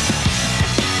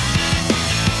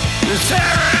 The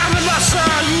terror of the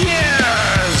muscle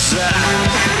years.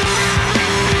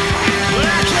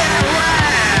 Black and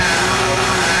white.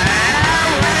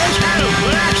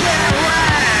 Black and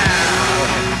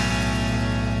white.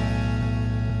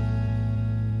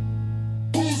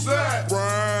 Who's that?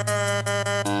 Brown.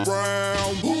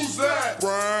 Who's that?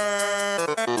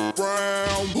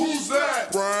 Brown. Who's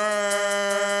that? Brown.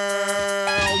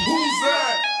 Who's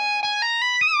that?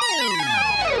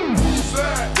 Who's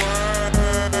that? Brown.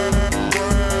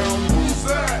 Who's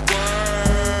that?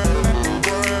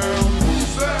 Brown.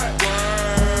 Who's that? Brown.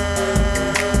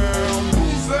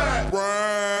 Who's that?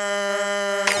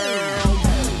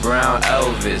 Brown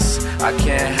Elvis, I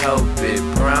can't help it.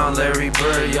 Brown Larry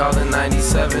Bird, y'all the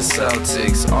 97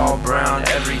 Celtics. All brown,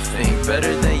 everything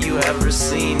better than you ever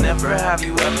seen. Never have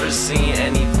you ever seen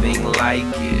anything like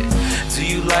it. Do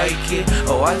you like it?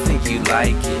 Oh, I think you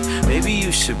like it. Maybe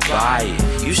you should buy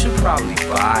it. You should probably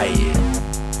buy it.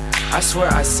 I swear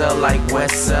I sell like wet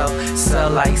sell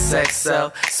like sex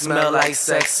sell, smell like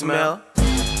sex smell.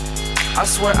 I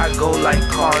swear I go like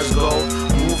cars go,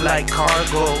 move like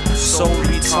cargo, so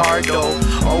retardo.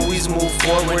 Always move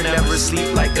forward, never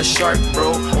sleep like a shark,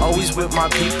 bro. Always with my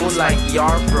people like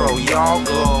y'all, bro. Y'all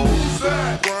go.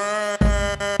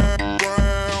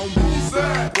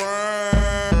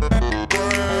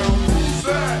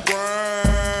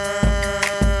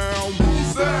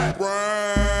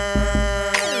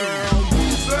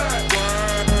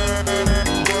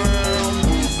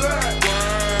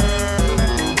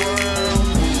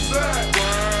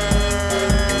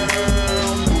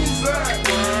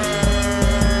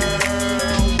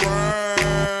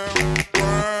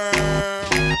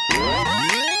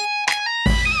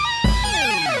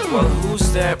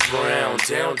 That brown,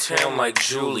 downtown like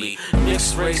Julie.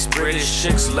 Mixed race British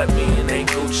chicks let me in they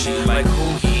Gucci. Like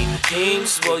who he?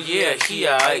 Heems? Well yeah, he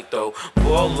alright though.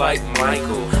 Ball like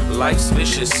Michael, life's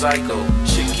vicious cycle.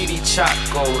 Chickadee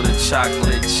choco, the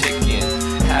chocolate chicken.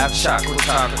 Half chocolate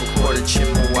taco, quarter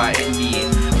Chippewa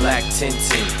Indian. Black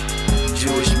Tintin,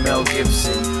 Jewish Mel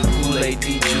Gibson. Kool-Aid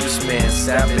D juice man,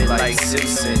 stab it like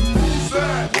Simpson.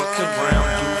 What could Brown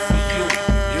do for you?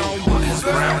 You, what has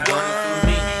Brown done?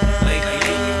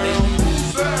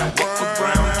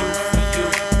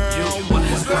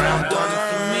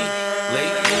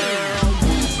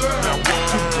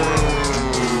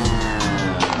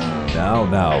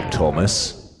 Now,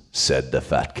 Thomas, said the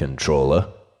fat controller.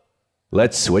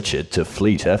 Let's switch it to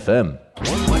Fleet FM.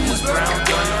 What has Brown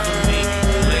done for me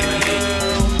lately?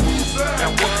 Now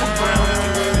what can Brown do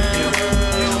for you?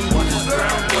 What has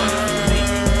Brown done for me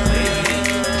lately?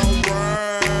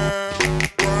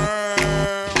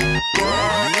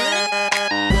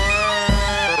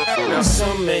 Now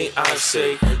some may I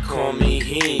say call me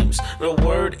Heems. The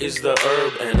word is the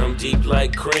herb and I'm deep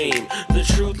like cream. The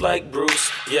truth like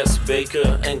Bruce, yes,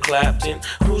 Baker and Clapton.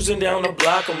 Cruising down the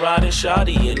block, I'm riding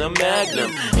shoddy in a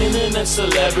Magnum. Internet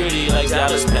celebrity like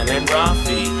Dallas Penn and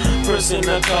Rafi. Person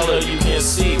of color, you can't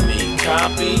see me.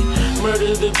 Copy,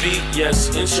 murder the beat, yes,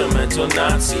 instrumental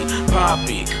Nazi.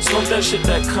 Poppy, smoke that shit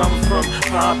that come from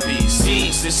poppy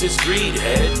seeds. This is greed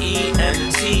head,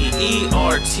 ENTERTAINMENT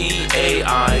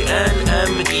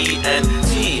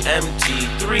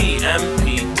MT3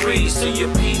 MP3s to your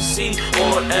PC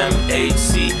or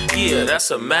MHC. Yeah, that's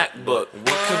a MacBook.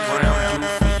 What could Brown do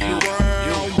for you?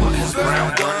 What has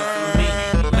Brown done for me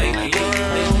lately?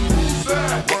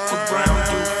 Now what could Brown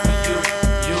do for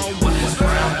you? What has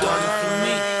Brown done for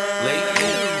me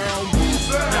lately?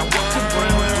 Now what could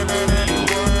Brown do for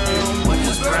you? What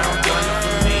has Brown done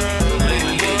for me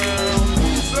lately?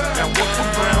 Now what could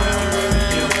Brown do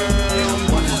for you?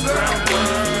 What has Brown done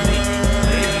for me?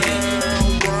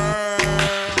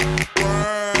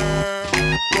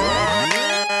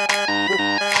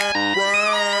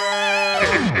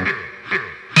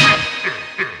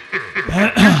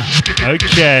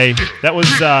 Okay, that was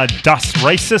Dust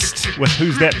Racist with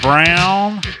Who's That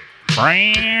Brown?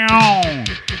 Brown.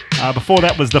 Before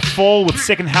that was The Fall with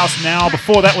Second House Now.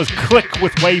 Before that was Click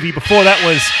with Wavy. Before that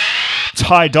was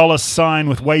Ty Dolla $ign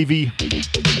with Wavy.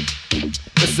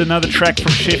 This is another track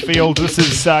from Sheffield. This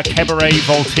is Cabaret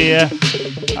Voltaire.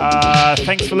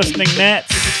 Thanks for listening,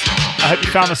 Nats. I hope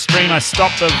you found the stream. I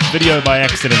stopped the video by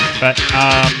accident, but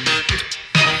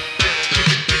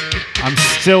I'm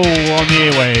still on the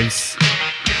airwaves.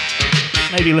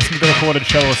 Maybe listen to the recorded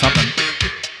show or something.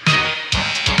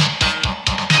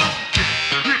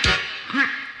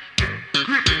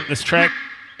 This track.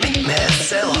 Make me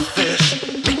selfish,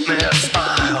 make me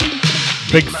smile.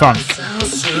 Big Funk.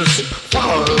 Senses for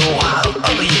a while,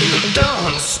 oh you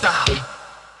don't stop.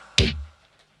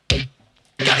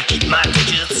 Gotta keep my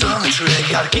digits on the track,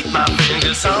 gotta keep my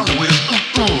fingers on the wheel.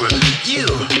 You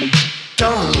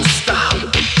don't stop.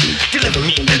 Deliver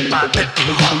me bit by bit,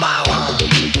 one by one.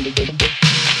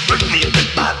 Break me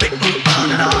bit by bit,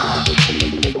 on and on.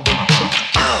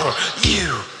 Oh,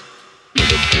 you.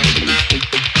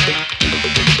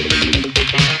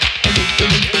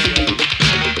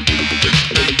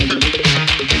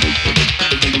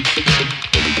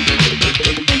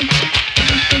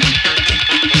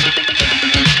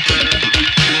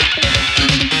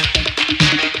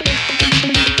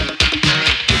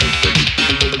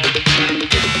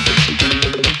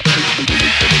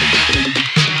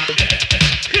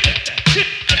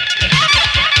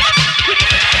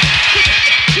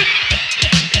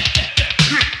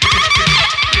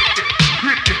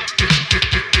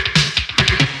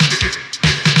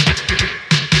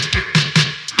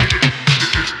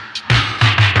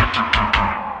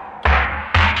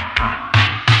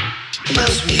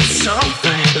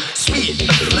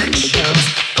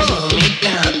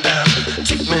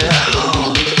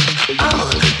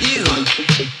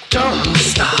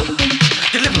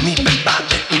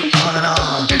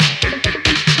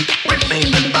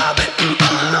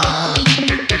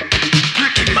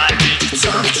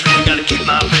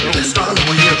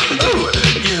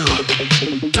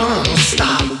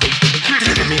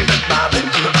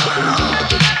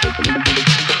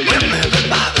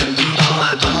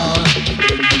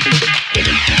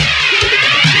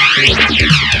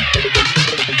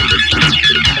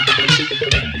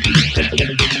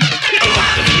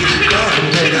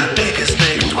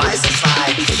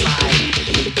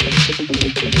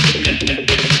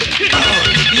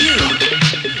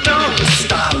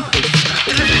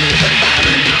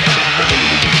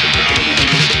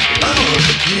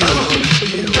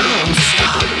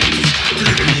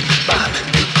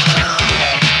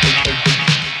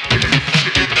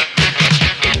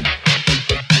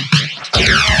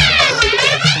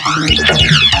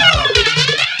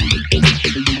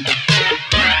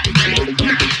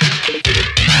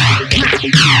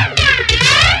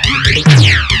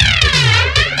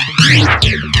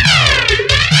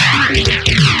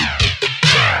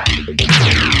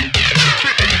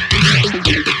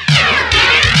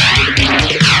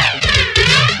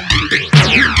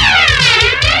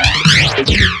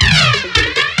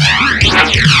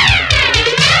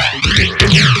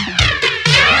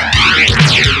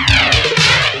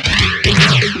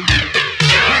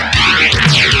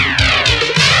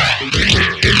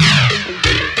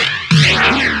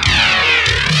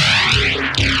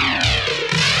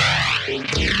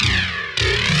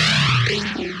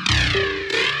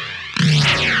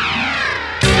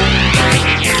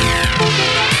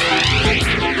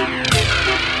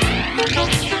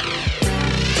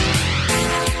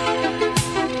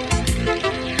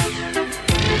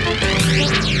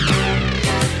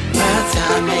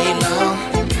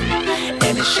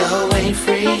 the show ain't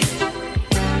free.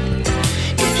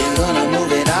 If you're gonna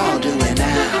move it, I'll do it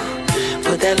now.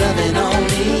 Put that loving on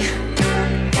me.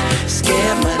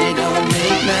 Scared money don't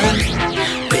make none.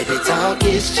 Baby, talk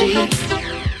is cheap.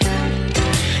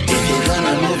 If you're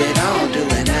gonna move it, I'll do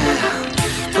it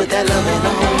now. Put that loving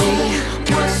on me.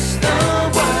 What's the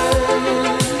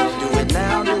word? Do it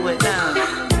now, do it now.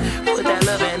 Put that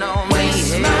loving on me.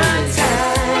 Waste my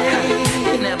time.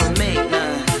 You never make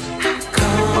none.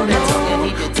 All that talking,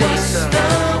 he could take some.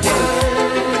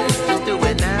 Just do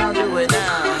it now, do it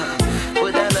now.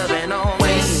 Put that loving on me.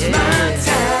 Waste my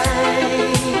time.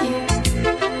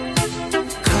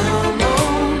 Come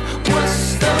on, what's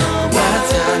the word? My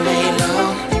time ain't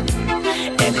long,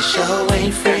 and the show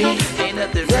ain't free. Ain't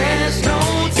nothing free. There's no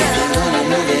time. If you're gonna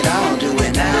move it, I'll do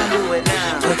it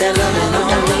now. Put that loving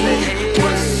on me.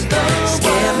 What's the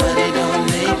scare money don't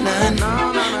make none.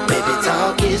 Baby,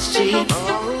 talk is cheap.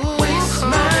 Waste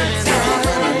my time. If you're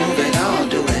gonna move it, I'll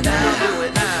do it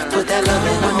now. Put that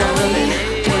loving on me.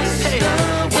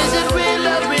 Is it real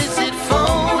or is it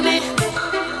phony?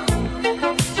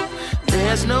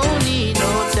 There's no need,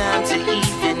 no time to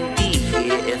even be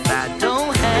here if I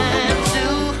don't have to.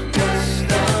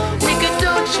 Nigga,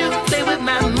 don't you play with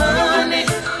my money.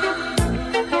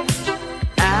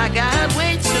 I got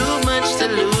way too much to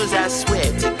lose, I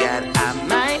swear to God, I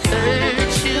might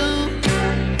hurt you.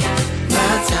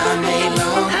 My time ain't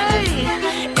long,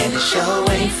 and the show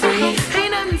ain't free.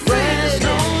 Ain't nothing free. There's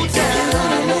no time. If you're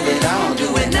gonna move it, I'll do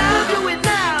it now.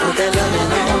 Put that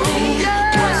loving on me.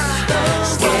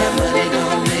 Scared money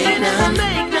don't make none.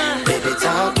 Baby,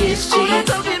 talk is cheap.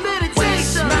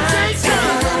 Waste my time. If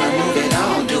you're gonna move it,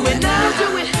 I'll do it now.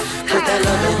 Put that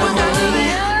loving on me.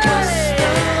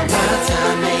 My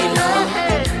time ain't long,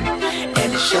 and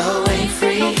the show ain't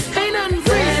free. Ain't nothing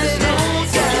free. There's no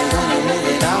time. If you're gonna move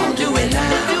it, I'll do it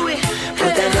now.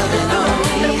 Put that loving on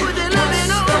me.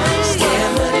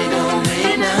 Scared money don't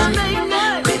make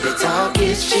none. Baby, talk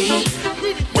is cheap.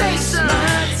 Waste my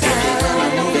time. If you're gonna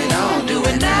move it, I'll do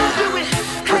it now.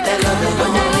 Put that loving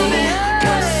on me.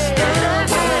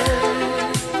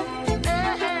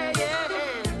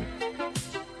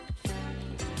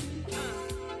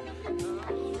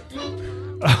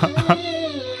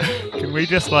 Can we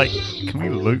just can we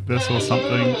loop this or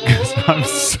something? Because I'm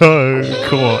so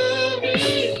caught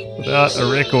without a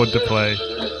record to play.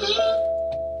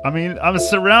 I mean, I'm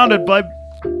surrounded by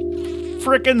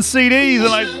frickin' CDs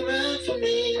and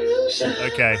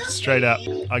Okay, straight up,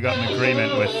 I got an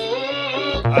agreement with...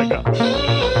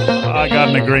 I got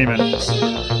an agreement.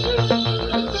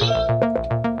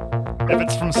 If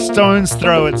it's from Stone's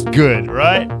Throw, it's good,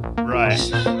 right? Right.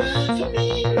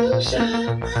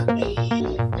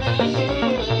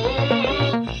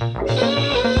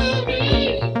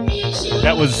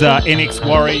 That was NX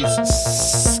Worries,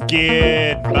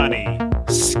 Scared Money.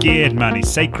 Scared Money,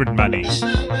 Sacred Money.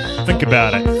 Think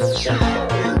about it.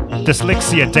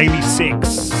 Dyslexia, Daily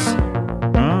Sex.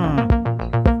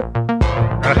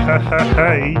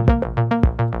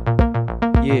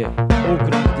 Yeah, オー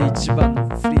クランドで一番の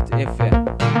フリート FM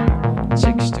チェ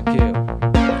ックしとけよ。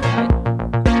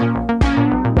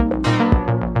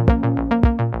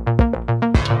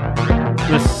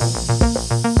This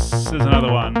is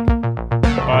another one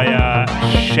by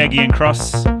Shaggy and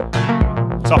Cross.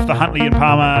 It's off the Huntley and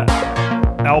Palmer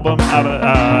album, out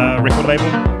of record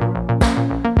label.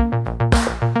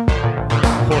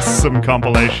 Awesome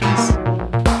compilations.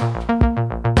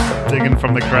 Digging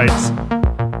from the crates.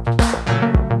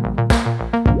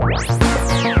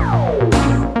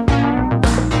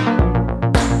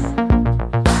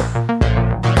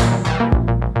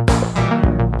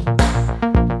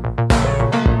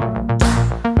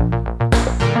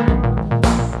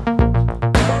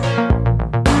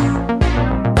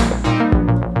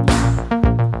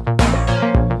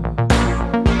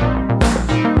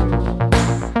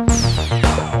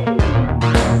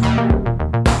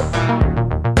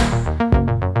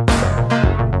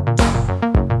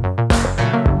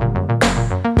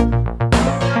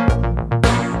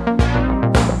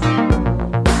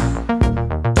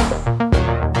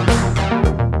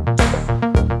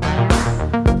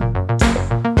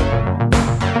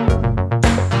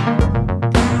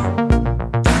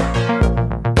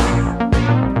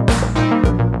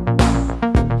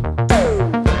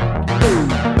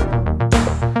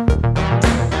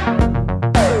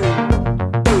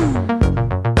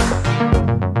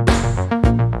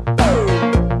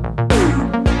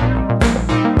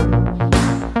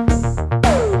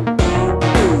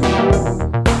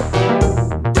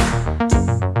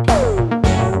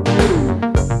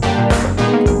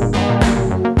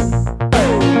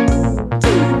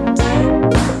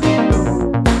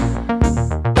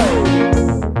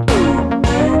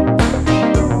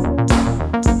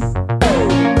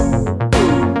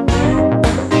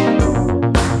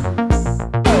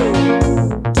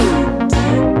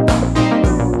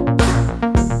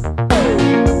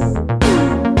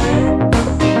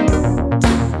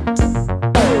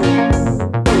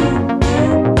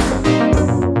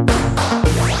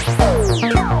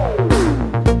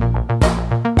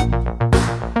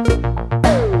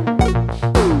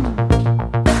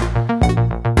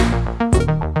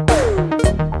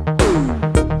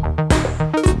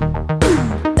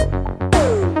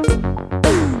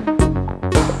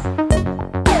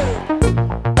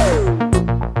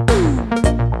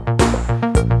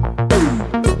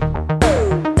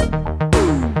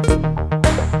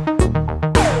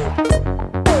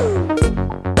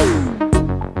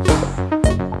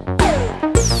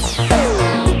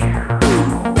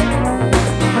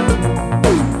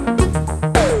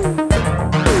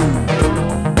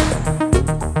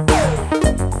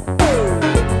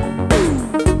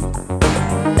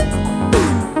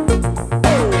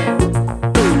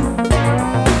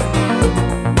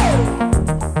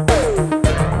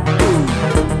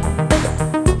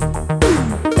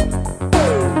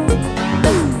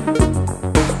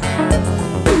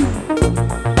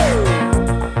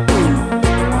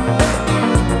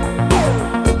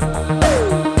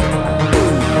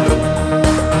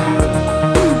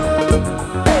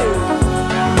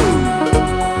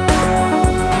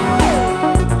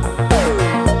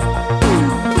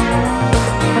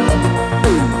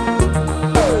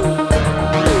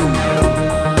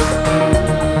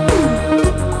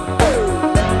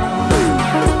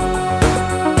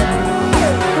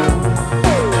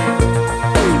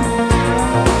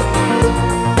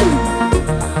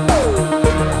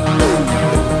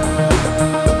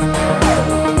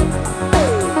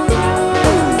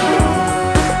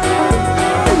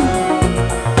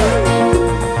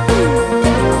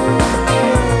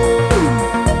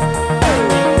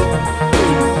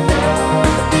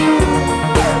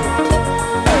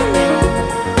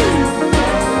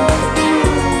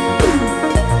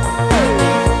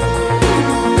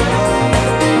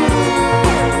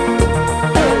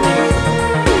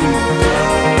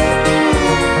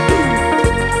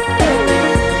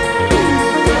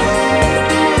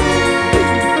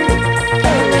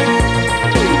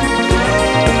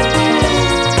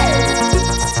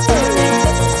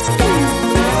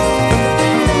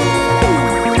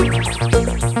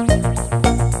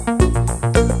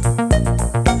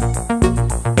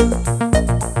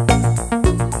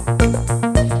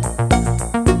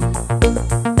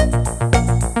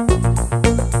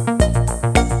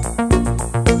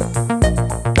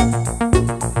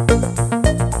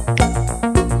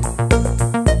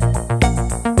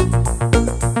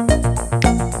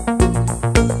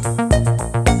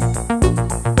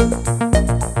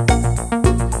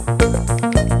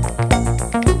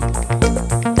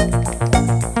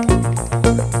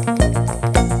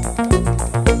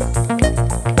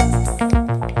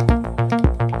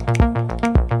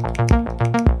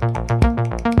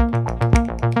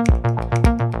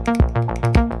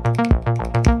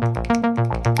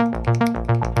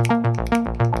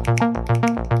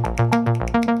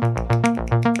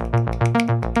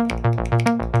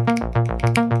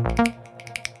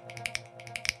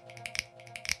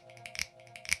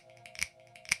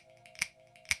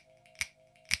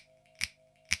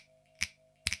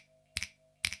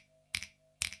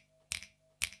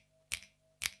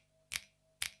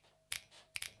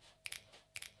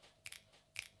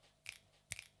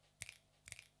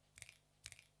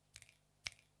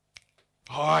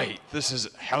 Hi, this is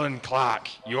Helen Clark.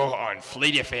 You're on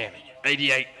Fleet FM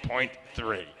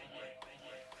 88.3.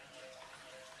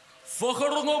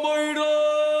 Whakarangamaira!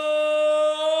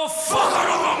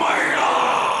 Whakarangamaira!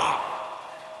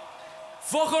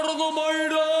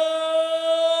 Whakarangamaira!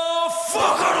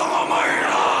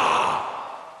 Whakarangamaira!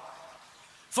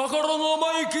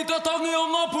 Whakarangamai ki te tangi o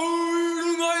ngā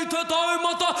pūrunga I te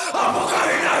taumata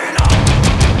apukainaina!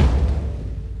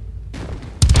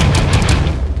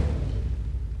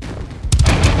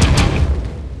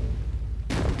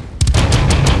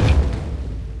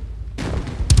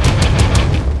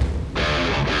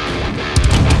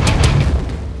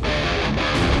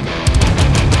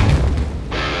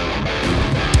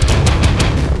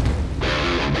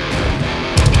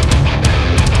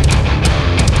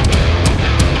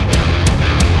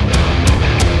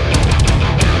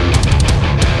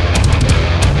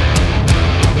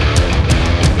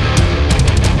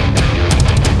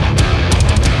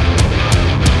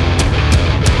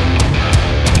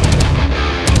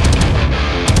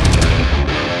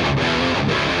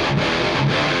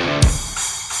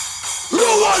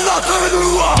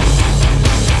 Wahaloa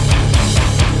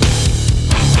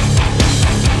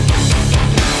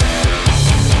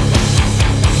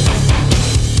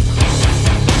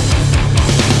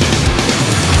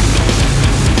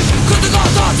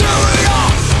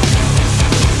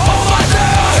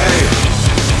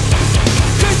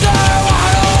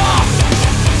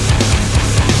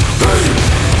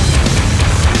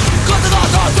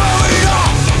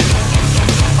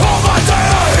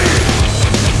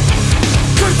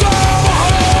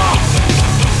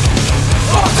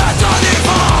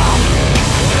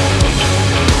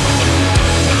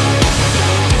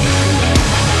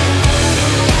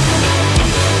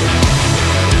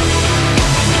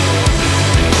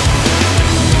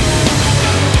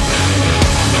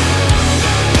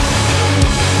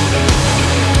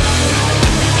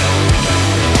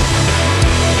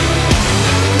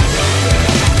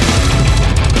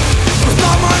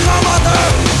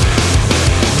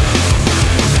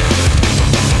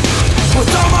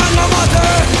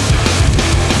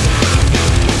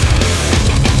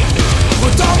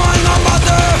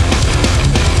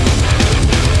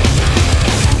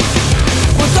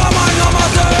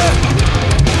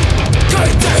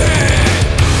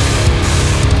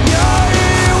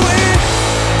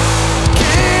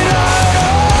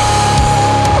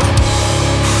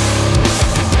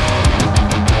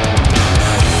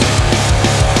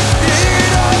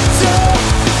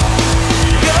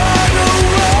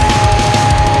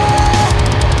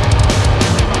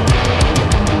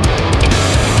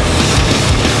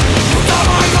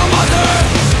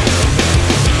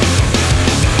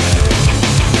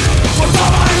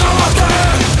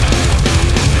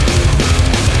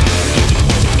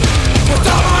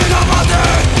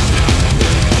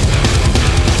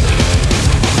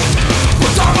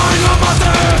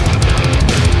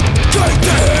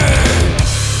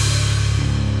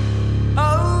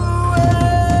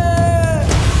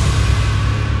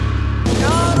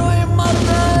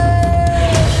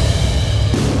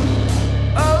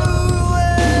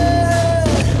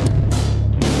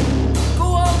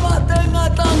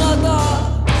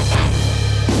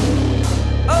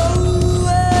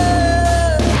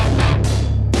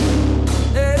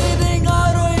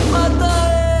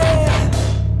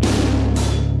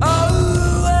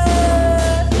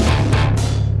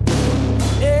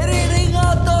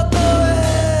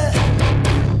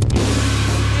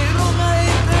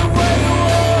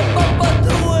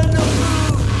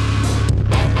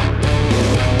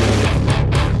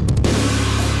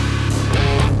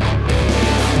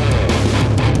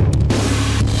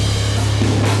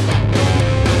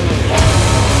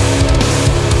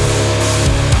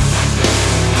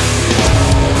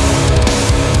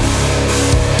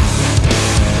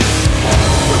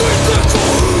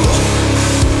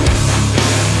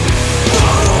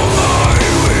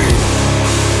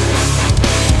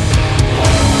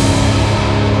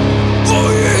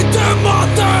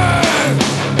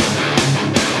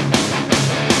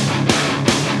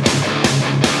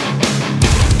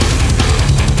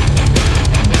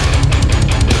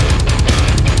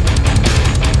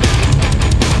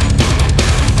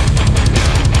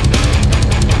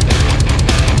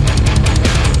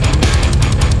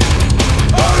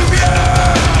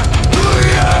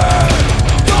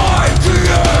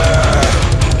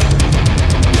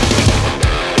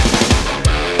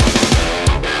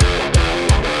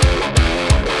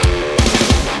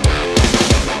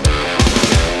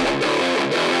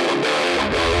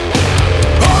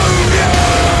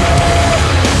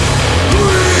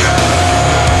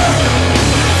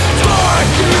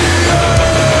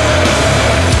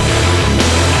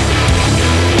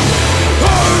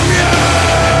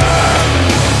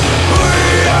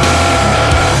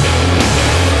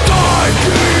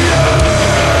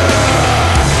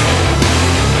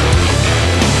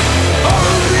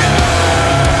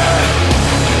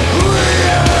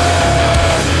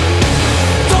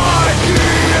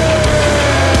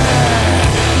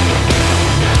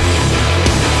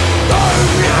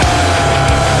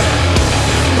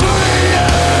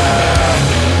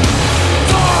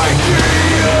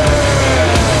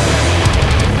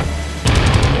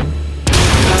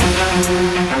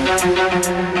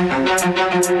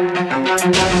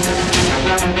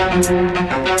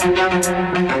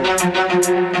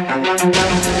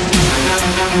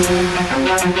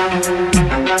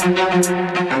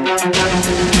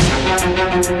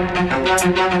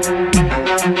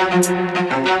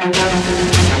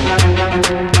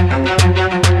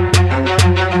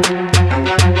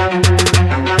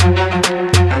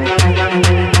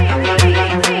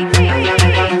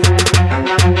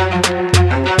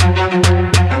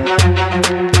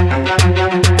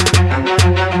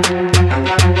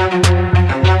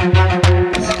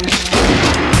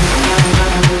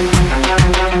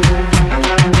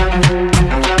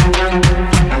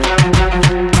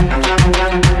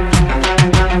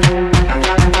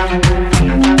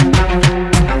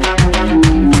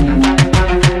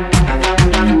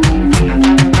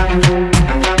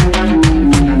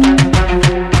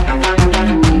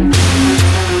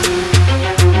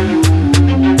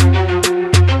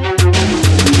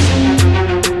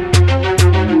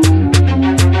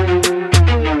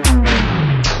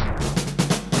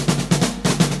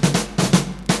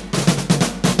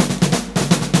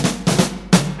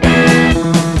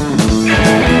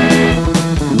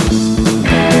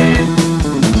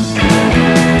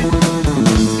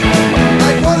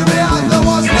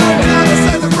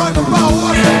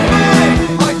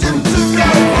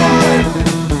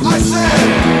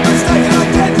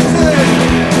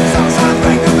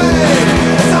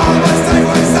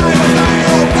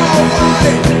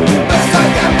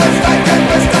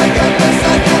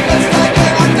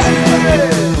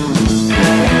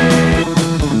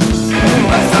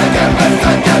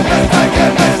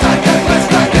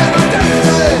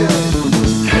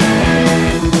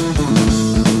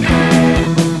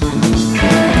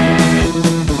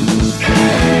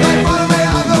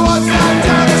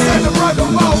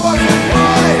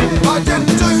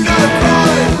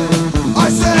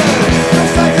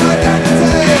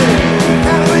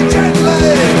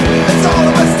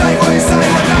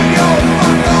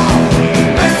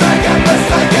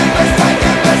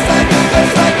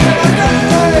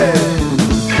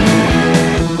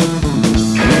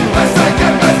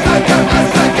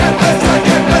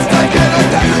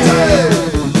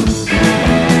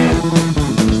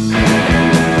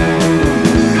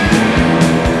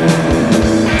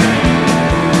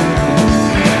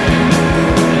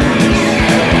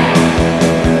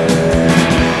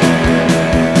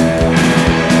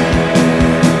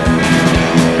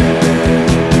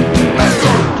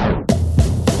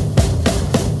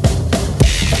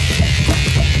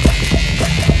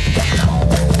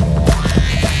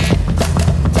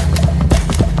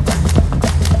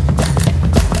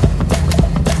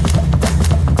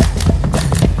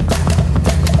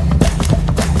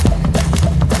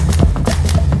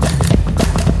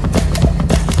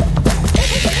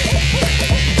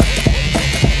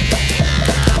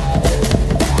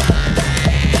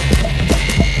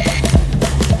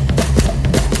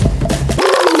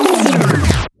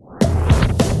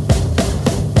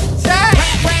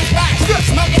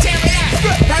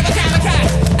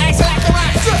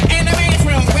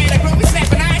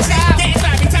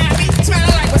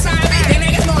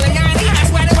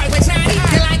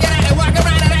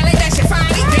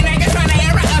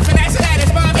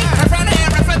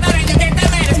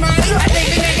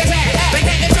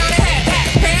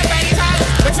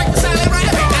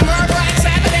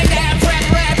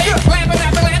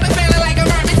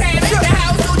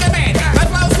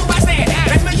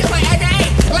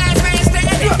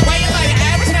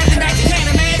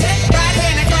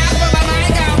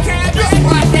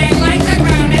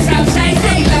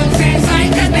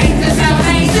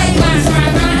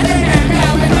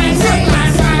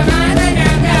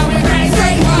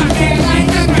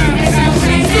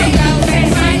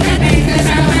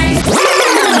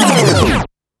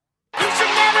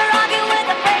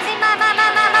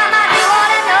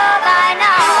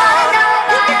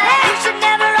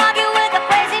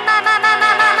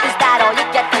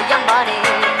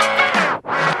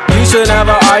should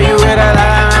never argue with a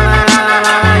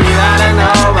lie. You gotta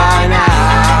know by now.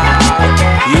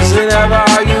 You should never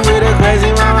argue with a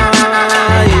crazy mama.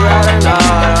 You gotta know.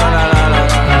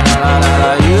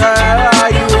 You gotta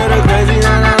argue with a crazy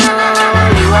mama.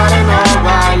 You gotta know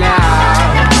by now.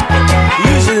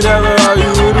 You should never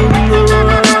argue with a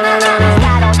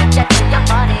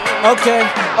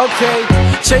Okay,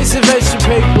 chasing extra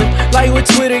paper, like with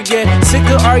Twitter get. Sick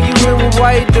of arguing with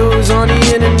white dudes on the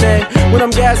internet. When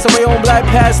I'm gassed on my own black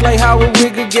pass, like how a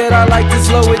wig could get. I like to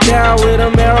slow it down with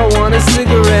a marijuana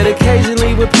cigarette,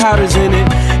 occasionally with powders in it.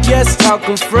 Yes,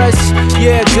 talking fresh,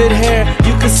 yeah, good hair.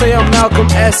 You could say I'm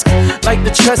Malcolm-esque, like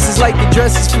the tresses, like the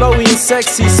dresses, flowy and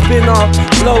sexy. Spin off,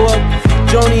 blow up,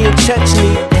 Joni and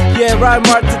Chechny. Yeah, ride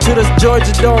Martha to the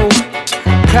Georgia Dome.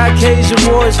 Caucasian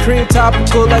wars, cream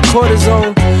topical like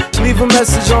cortisone. Leave a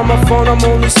message on my phone, I'm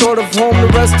only sort of home. The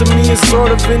rest of me is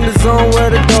sort of in the zone where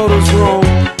the dodos roam.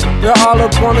 They're all up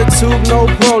on the tube, no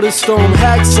protostone.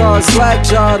 Hacksaw, slack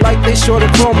jawed like they short a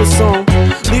chromosome.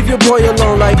 Leave your boy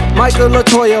alone like Michael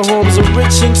LaToya Holmes. A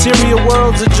rich interior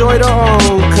world's a joy to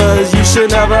own. Cause you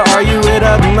should never argue with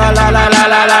a la la la la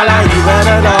la la la. You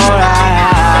better know that.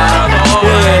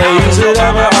 Yeah, you should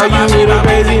never argue with a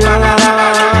crazy la la la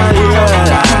la la. You better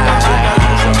know.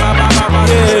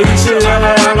 Yeah, you should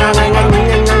never la la la la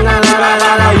la la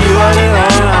la la. You better know.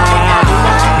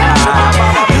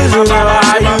 You should never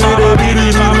argue with a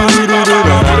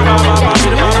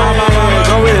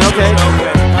okay.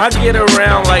 I get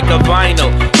around like a vinyl,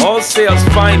 all sales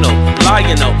final,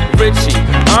 Lionel, Richie.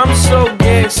 I'm so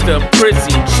gangster,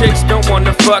 prissy. Chicks don't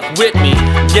wanna fuck with me.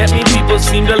 Get me, people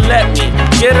seem to let me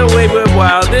get away with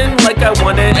wildin' like I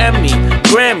won an Emmy,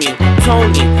 Grammy,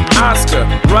 Tony, Oscar,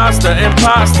 Rasta,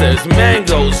 imposters,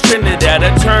 mangoes, Trinidad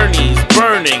attorneys,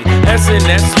 burning,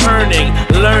 SNS turning,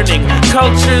 learning,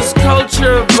 cultures,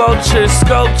 culture, vultures,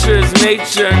 sculptures,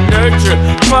 nature, nurture,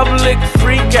 public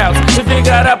freakouts. If you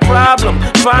got a problem,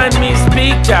 find me,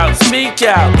 speak out, speak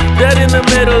out. Dead in the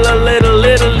middle, a little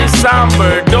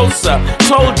somber, dosa,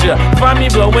 told ya, find me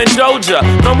blowing Doja.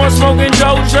 No more smoking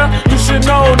Doja, you should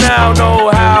know now,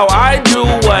 know how I do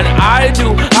what I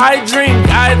do. I drink,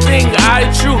 I think, I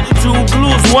chew, two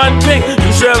blues, one pink.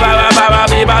 You should ba ba ba ba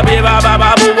ba ba ba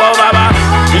ba boo ba ba.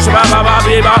 You should ba ba ba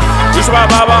ba. You should ba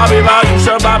ba ba ba. You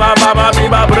should ba ba ba ba ba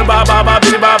ba ba ba ba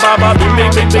ba ba ba. Bing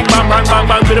bing bing bang bang bang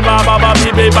bang. Ba ba ba ba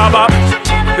ba ba.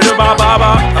 Ba ba ba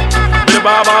ba.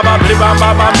 Ba ba ba ba ba ba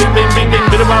ba. Bing bing bing bing.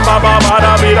 Ba ba ba ba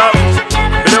da ba da.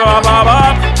 Ba ba ba ba.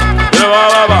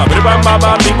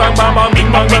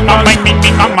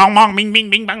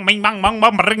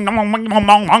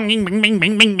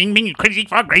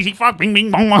 Crazy fuck, bing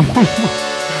bing bong bong.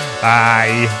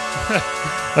 Aye.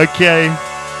 Okay.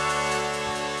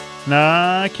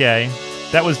 No, okay.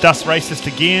 That was Dust Racist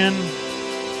again.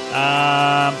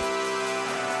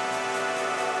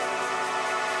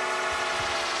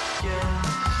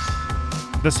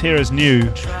 This here is new.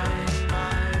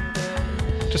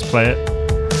 Just play it.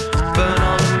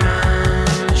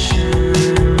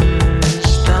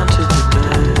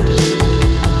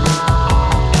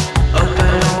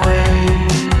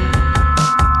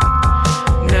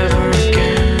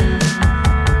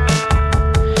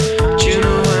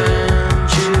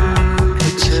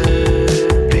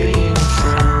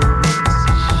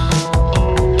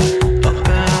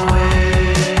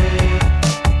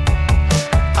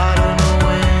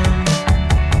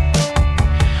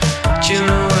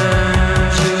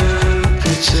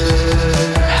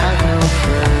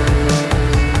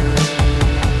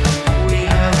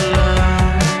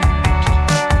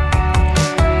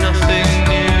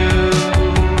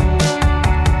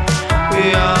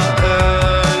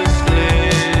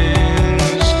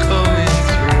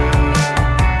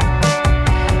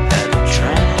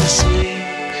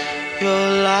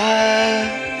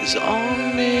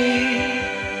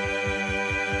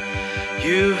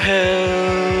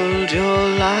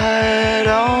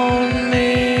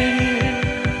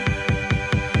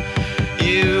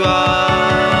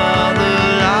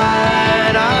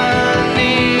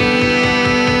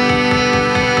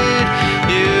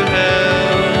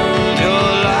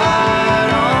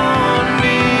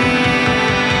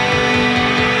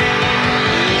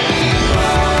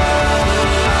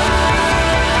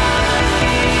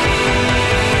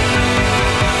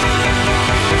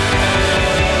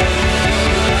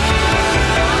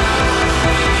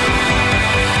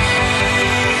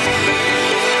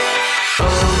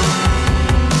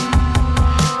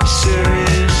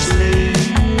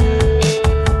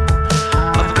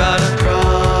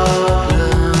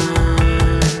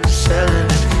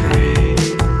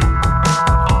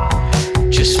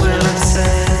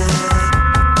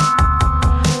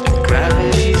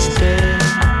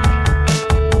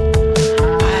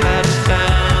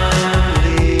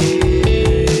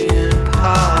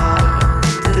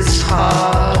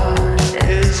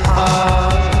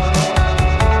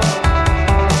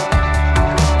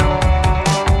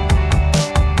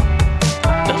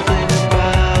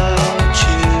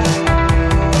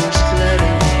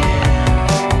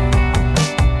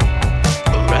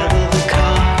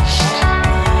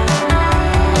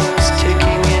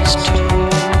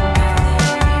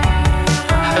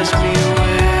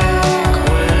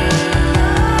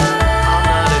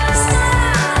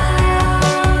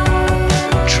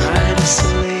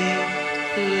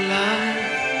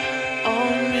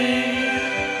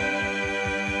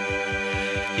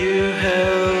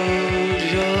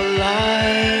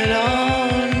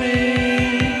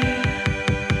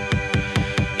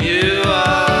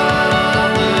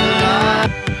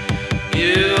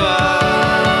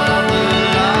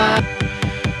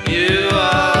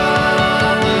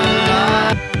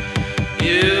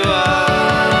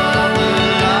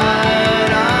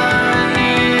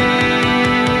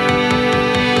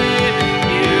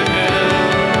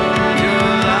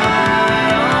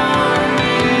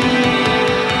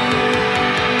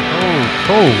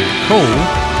 Oh,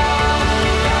 cool.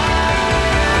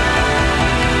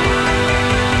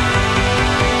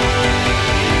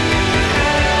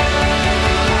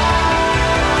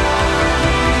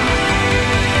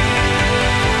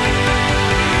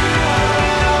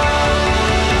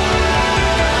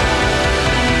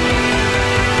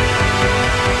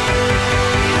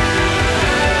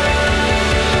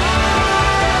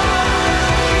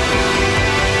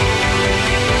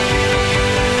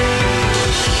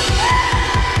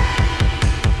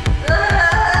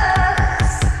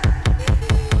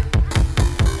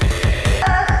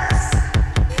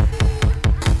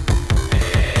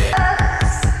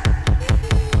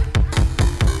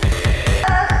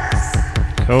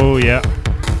 Oh, yeah.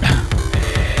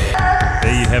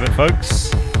 There you have it,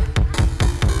 folks.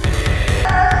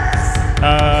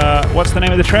 What's the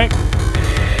name of the track?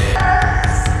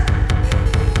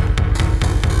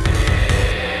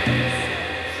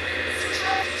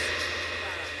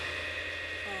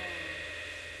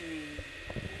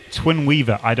 Twin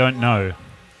Weaver, I don't know.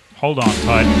 Hold on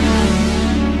tight.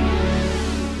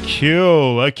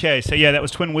 Cool. Okay, so yeah, that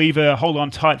was Twin Weaver. Hold on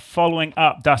tight. Following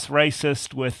up, Das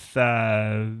Racist with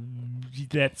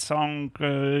that song,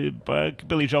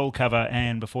 Billy Joel cover,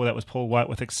 and before that was Paul White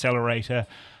with Accelerator,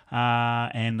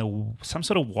 and some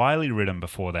sort of Wiley rhythm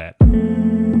before that.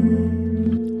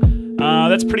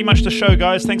 That's pretty much the show,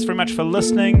 guys. Thanks very much for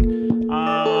listening.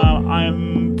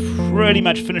 I'm pretty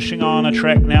much finishing on a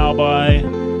track now by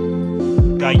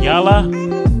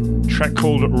Gayala, track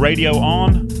called Radio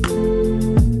On.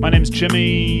 My name's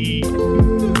Jimmy.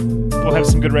 We'll have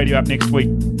some good radio up next week.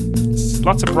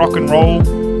 Lots of rock and roll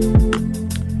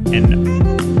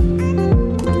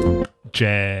and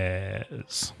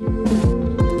jazz.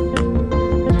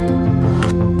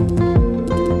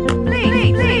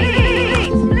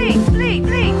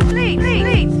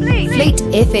 Fleet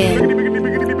FM.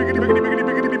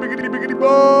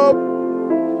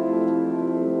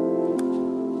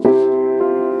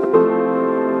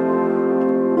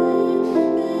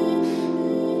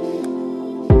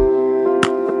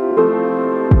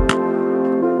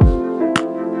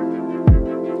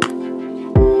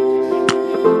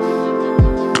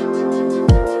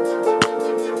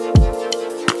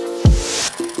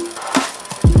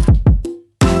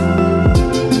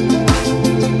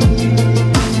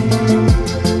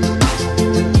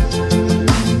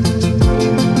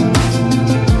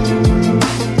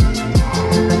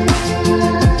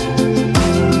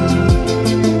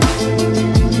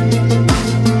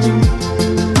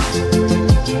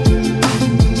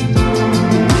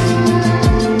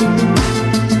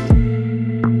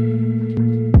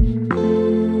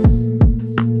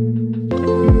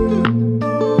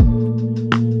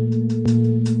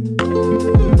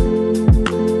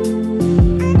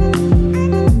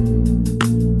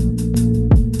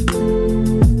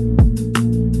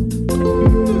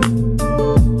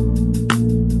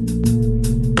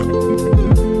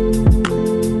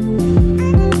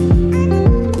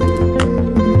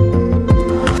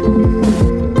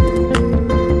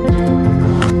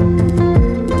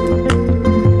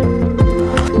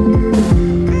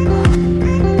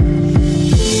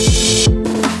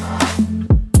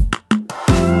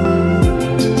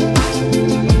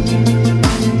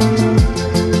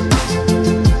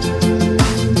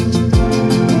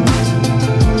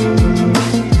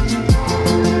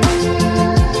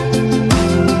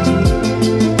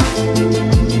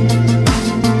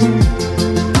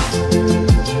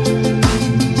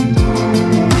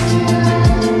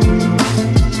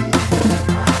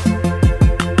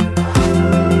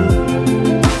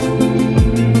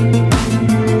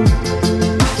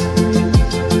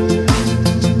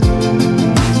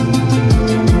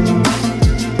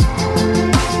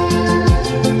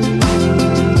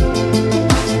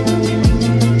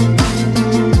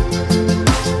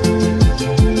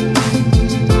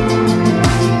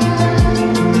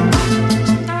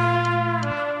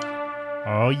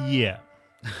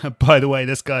 By the way,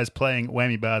 this guy's playing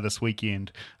Whammy Bar this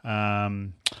weekend.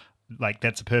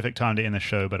 That's a perfect time to end the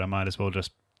show, but I might as well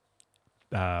just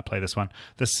play this one.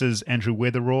 This is Andrew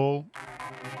Weatherall.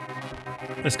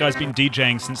 This guy's been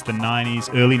DJing since the 90s,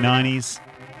 early 90s.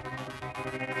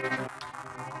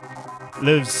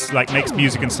 Makes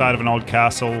music inside of an old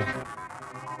castle.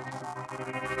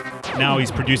 Now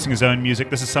he's producing his own music.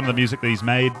 This is some of the music that he's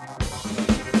made.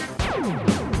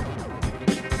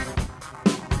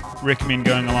 Recommend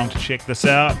going along to check this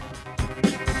out.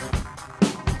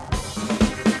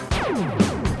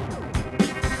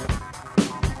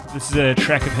 This is a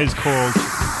track of his called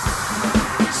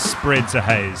Spreads a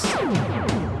Haze.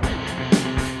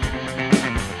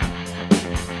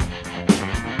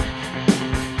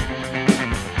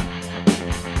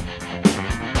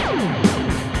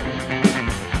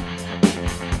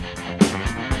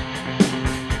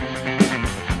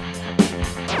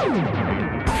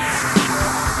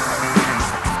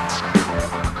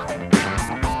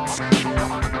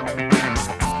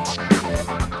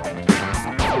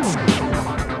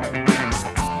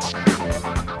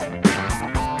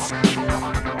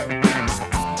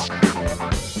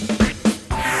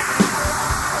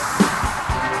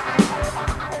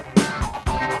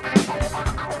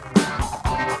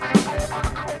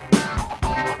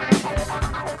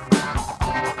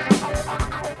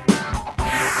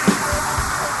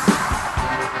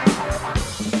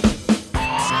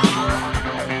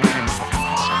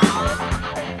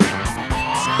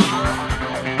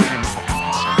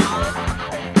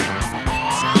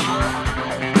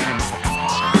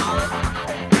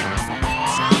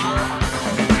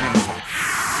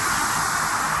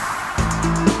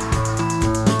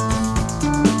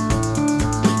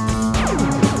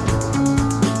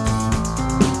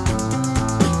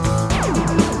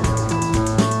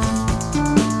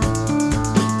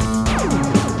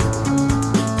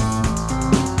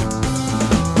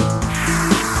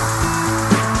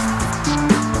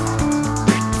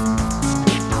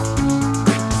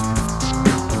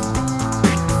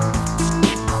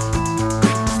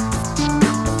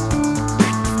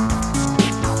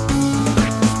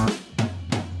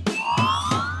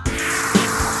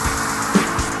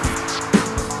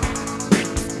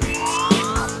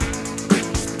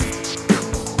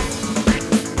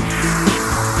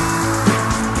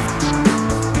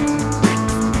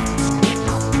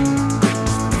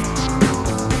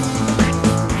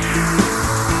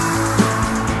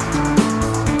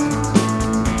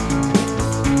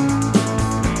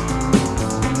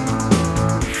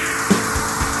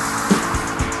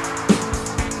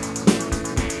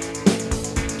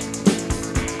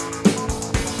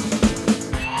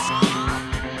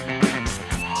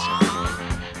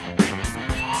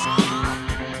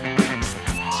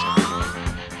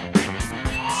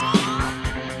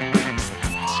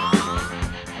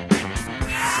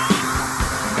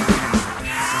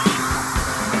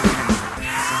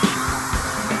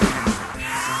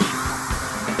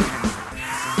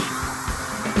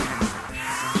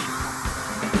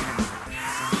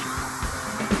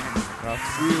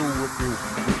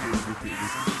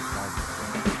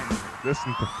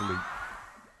 Listen to Fleet.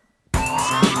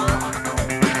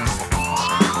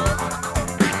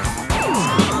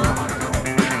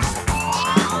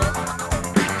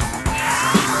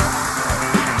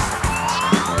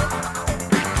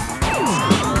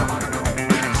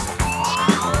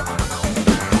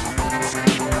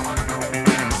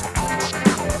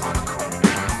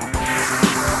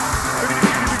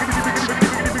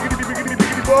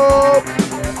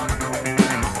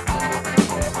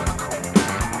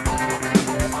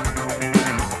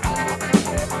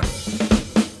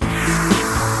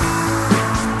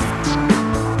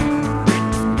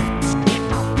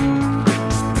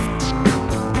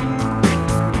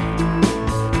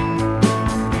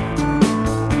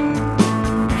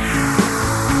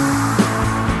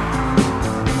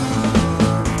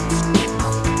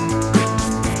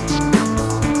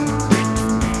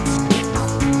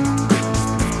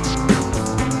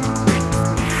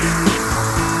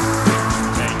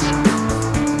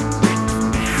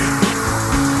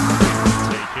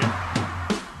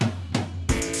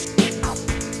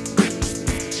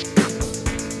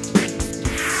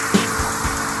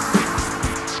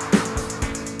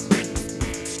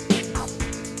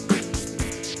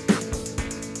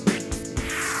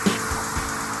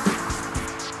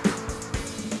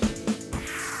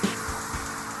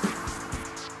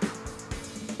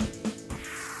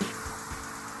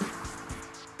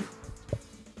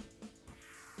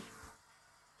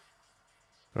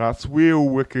 That's real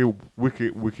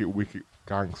wicked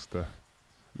gangster.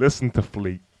 Listen to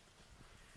Fleet.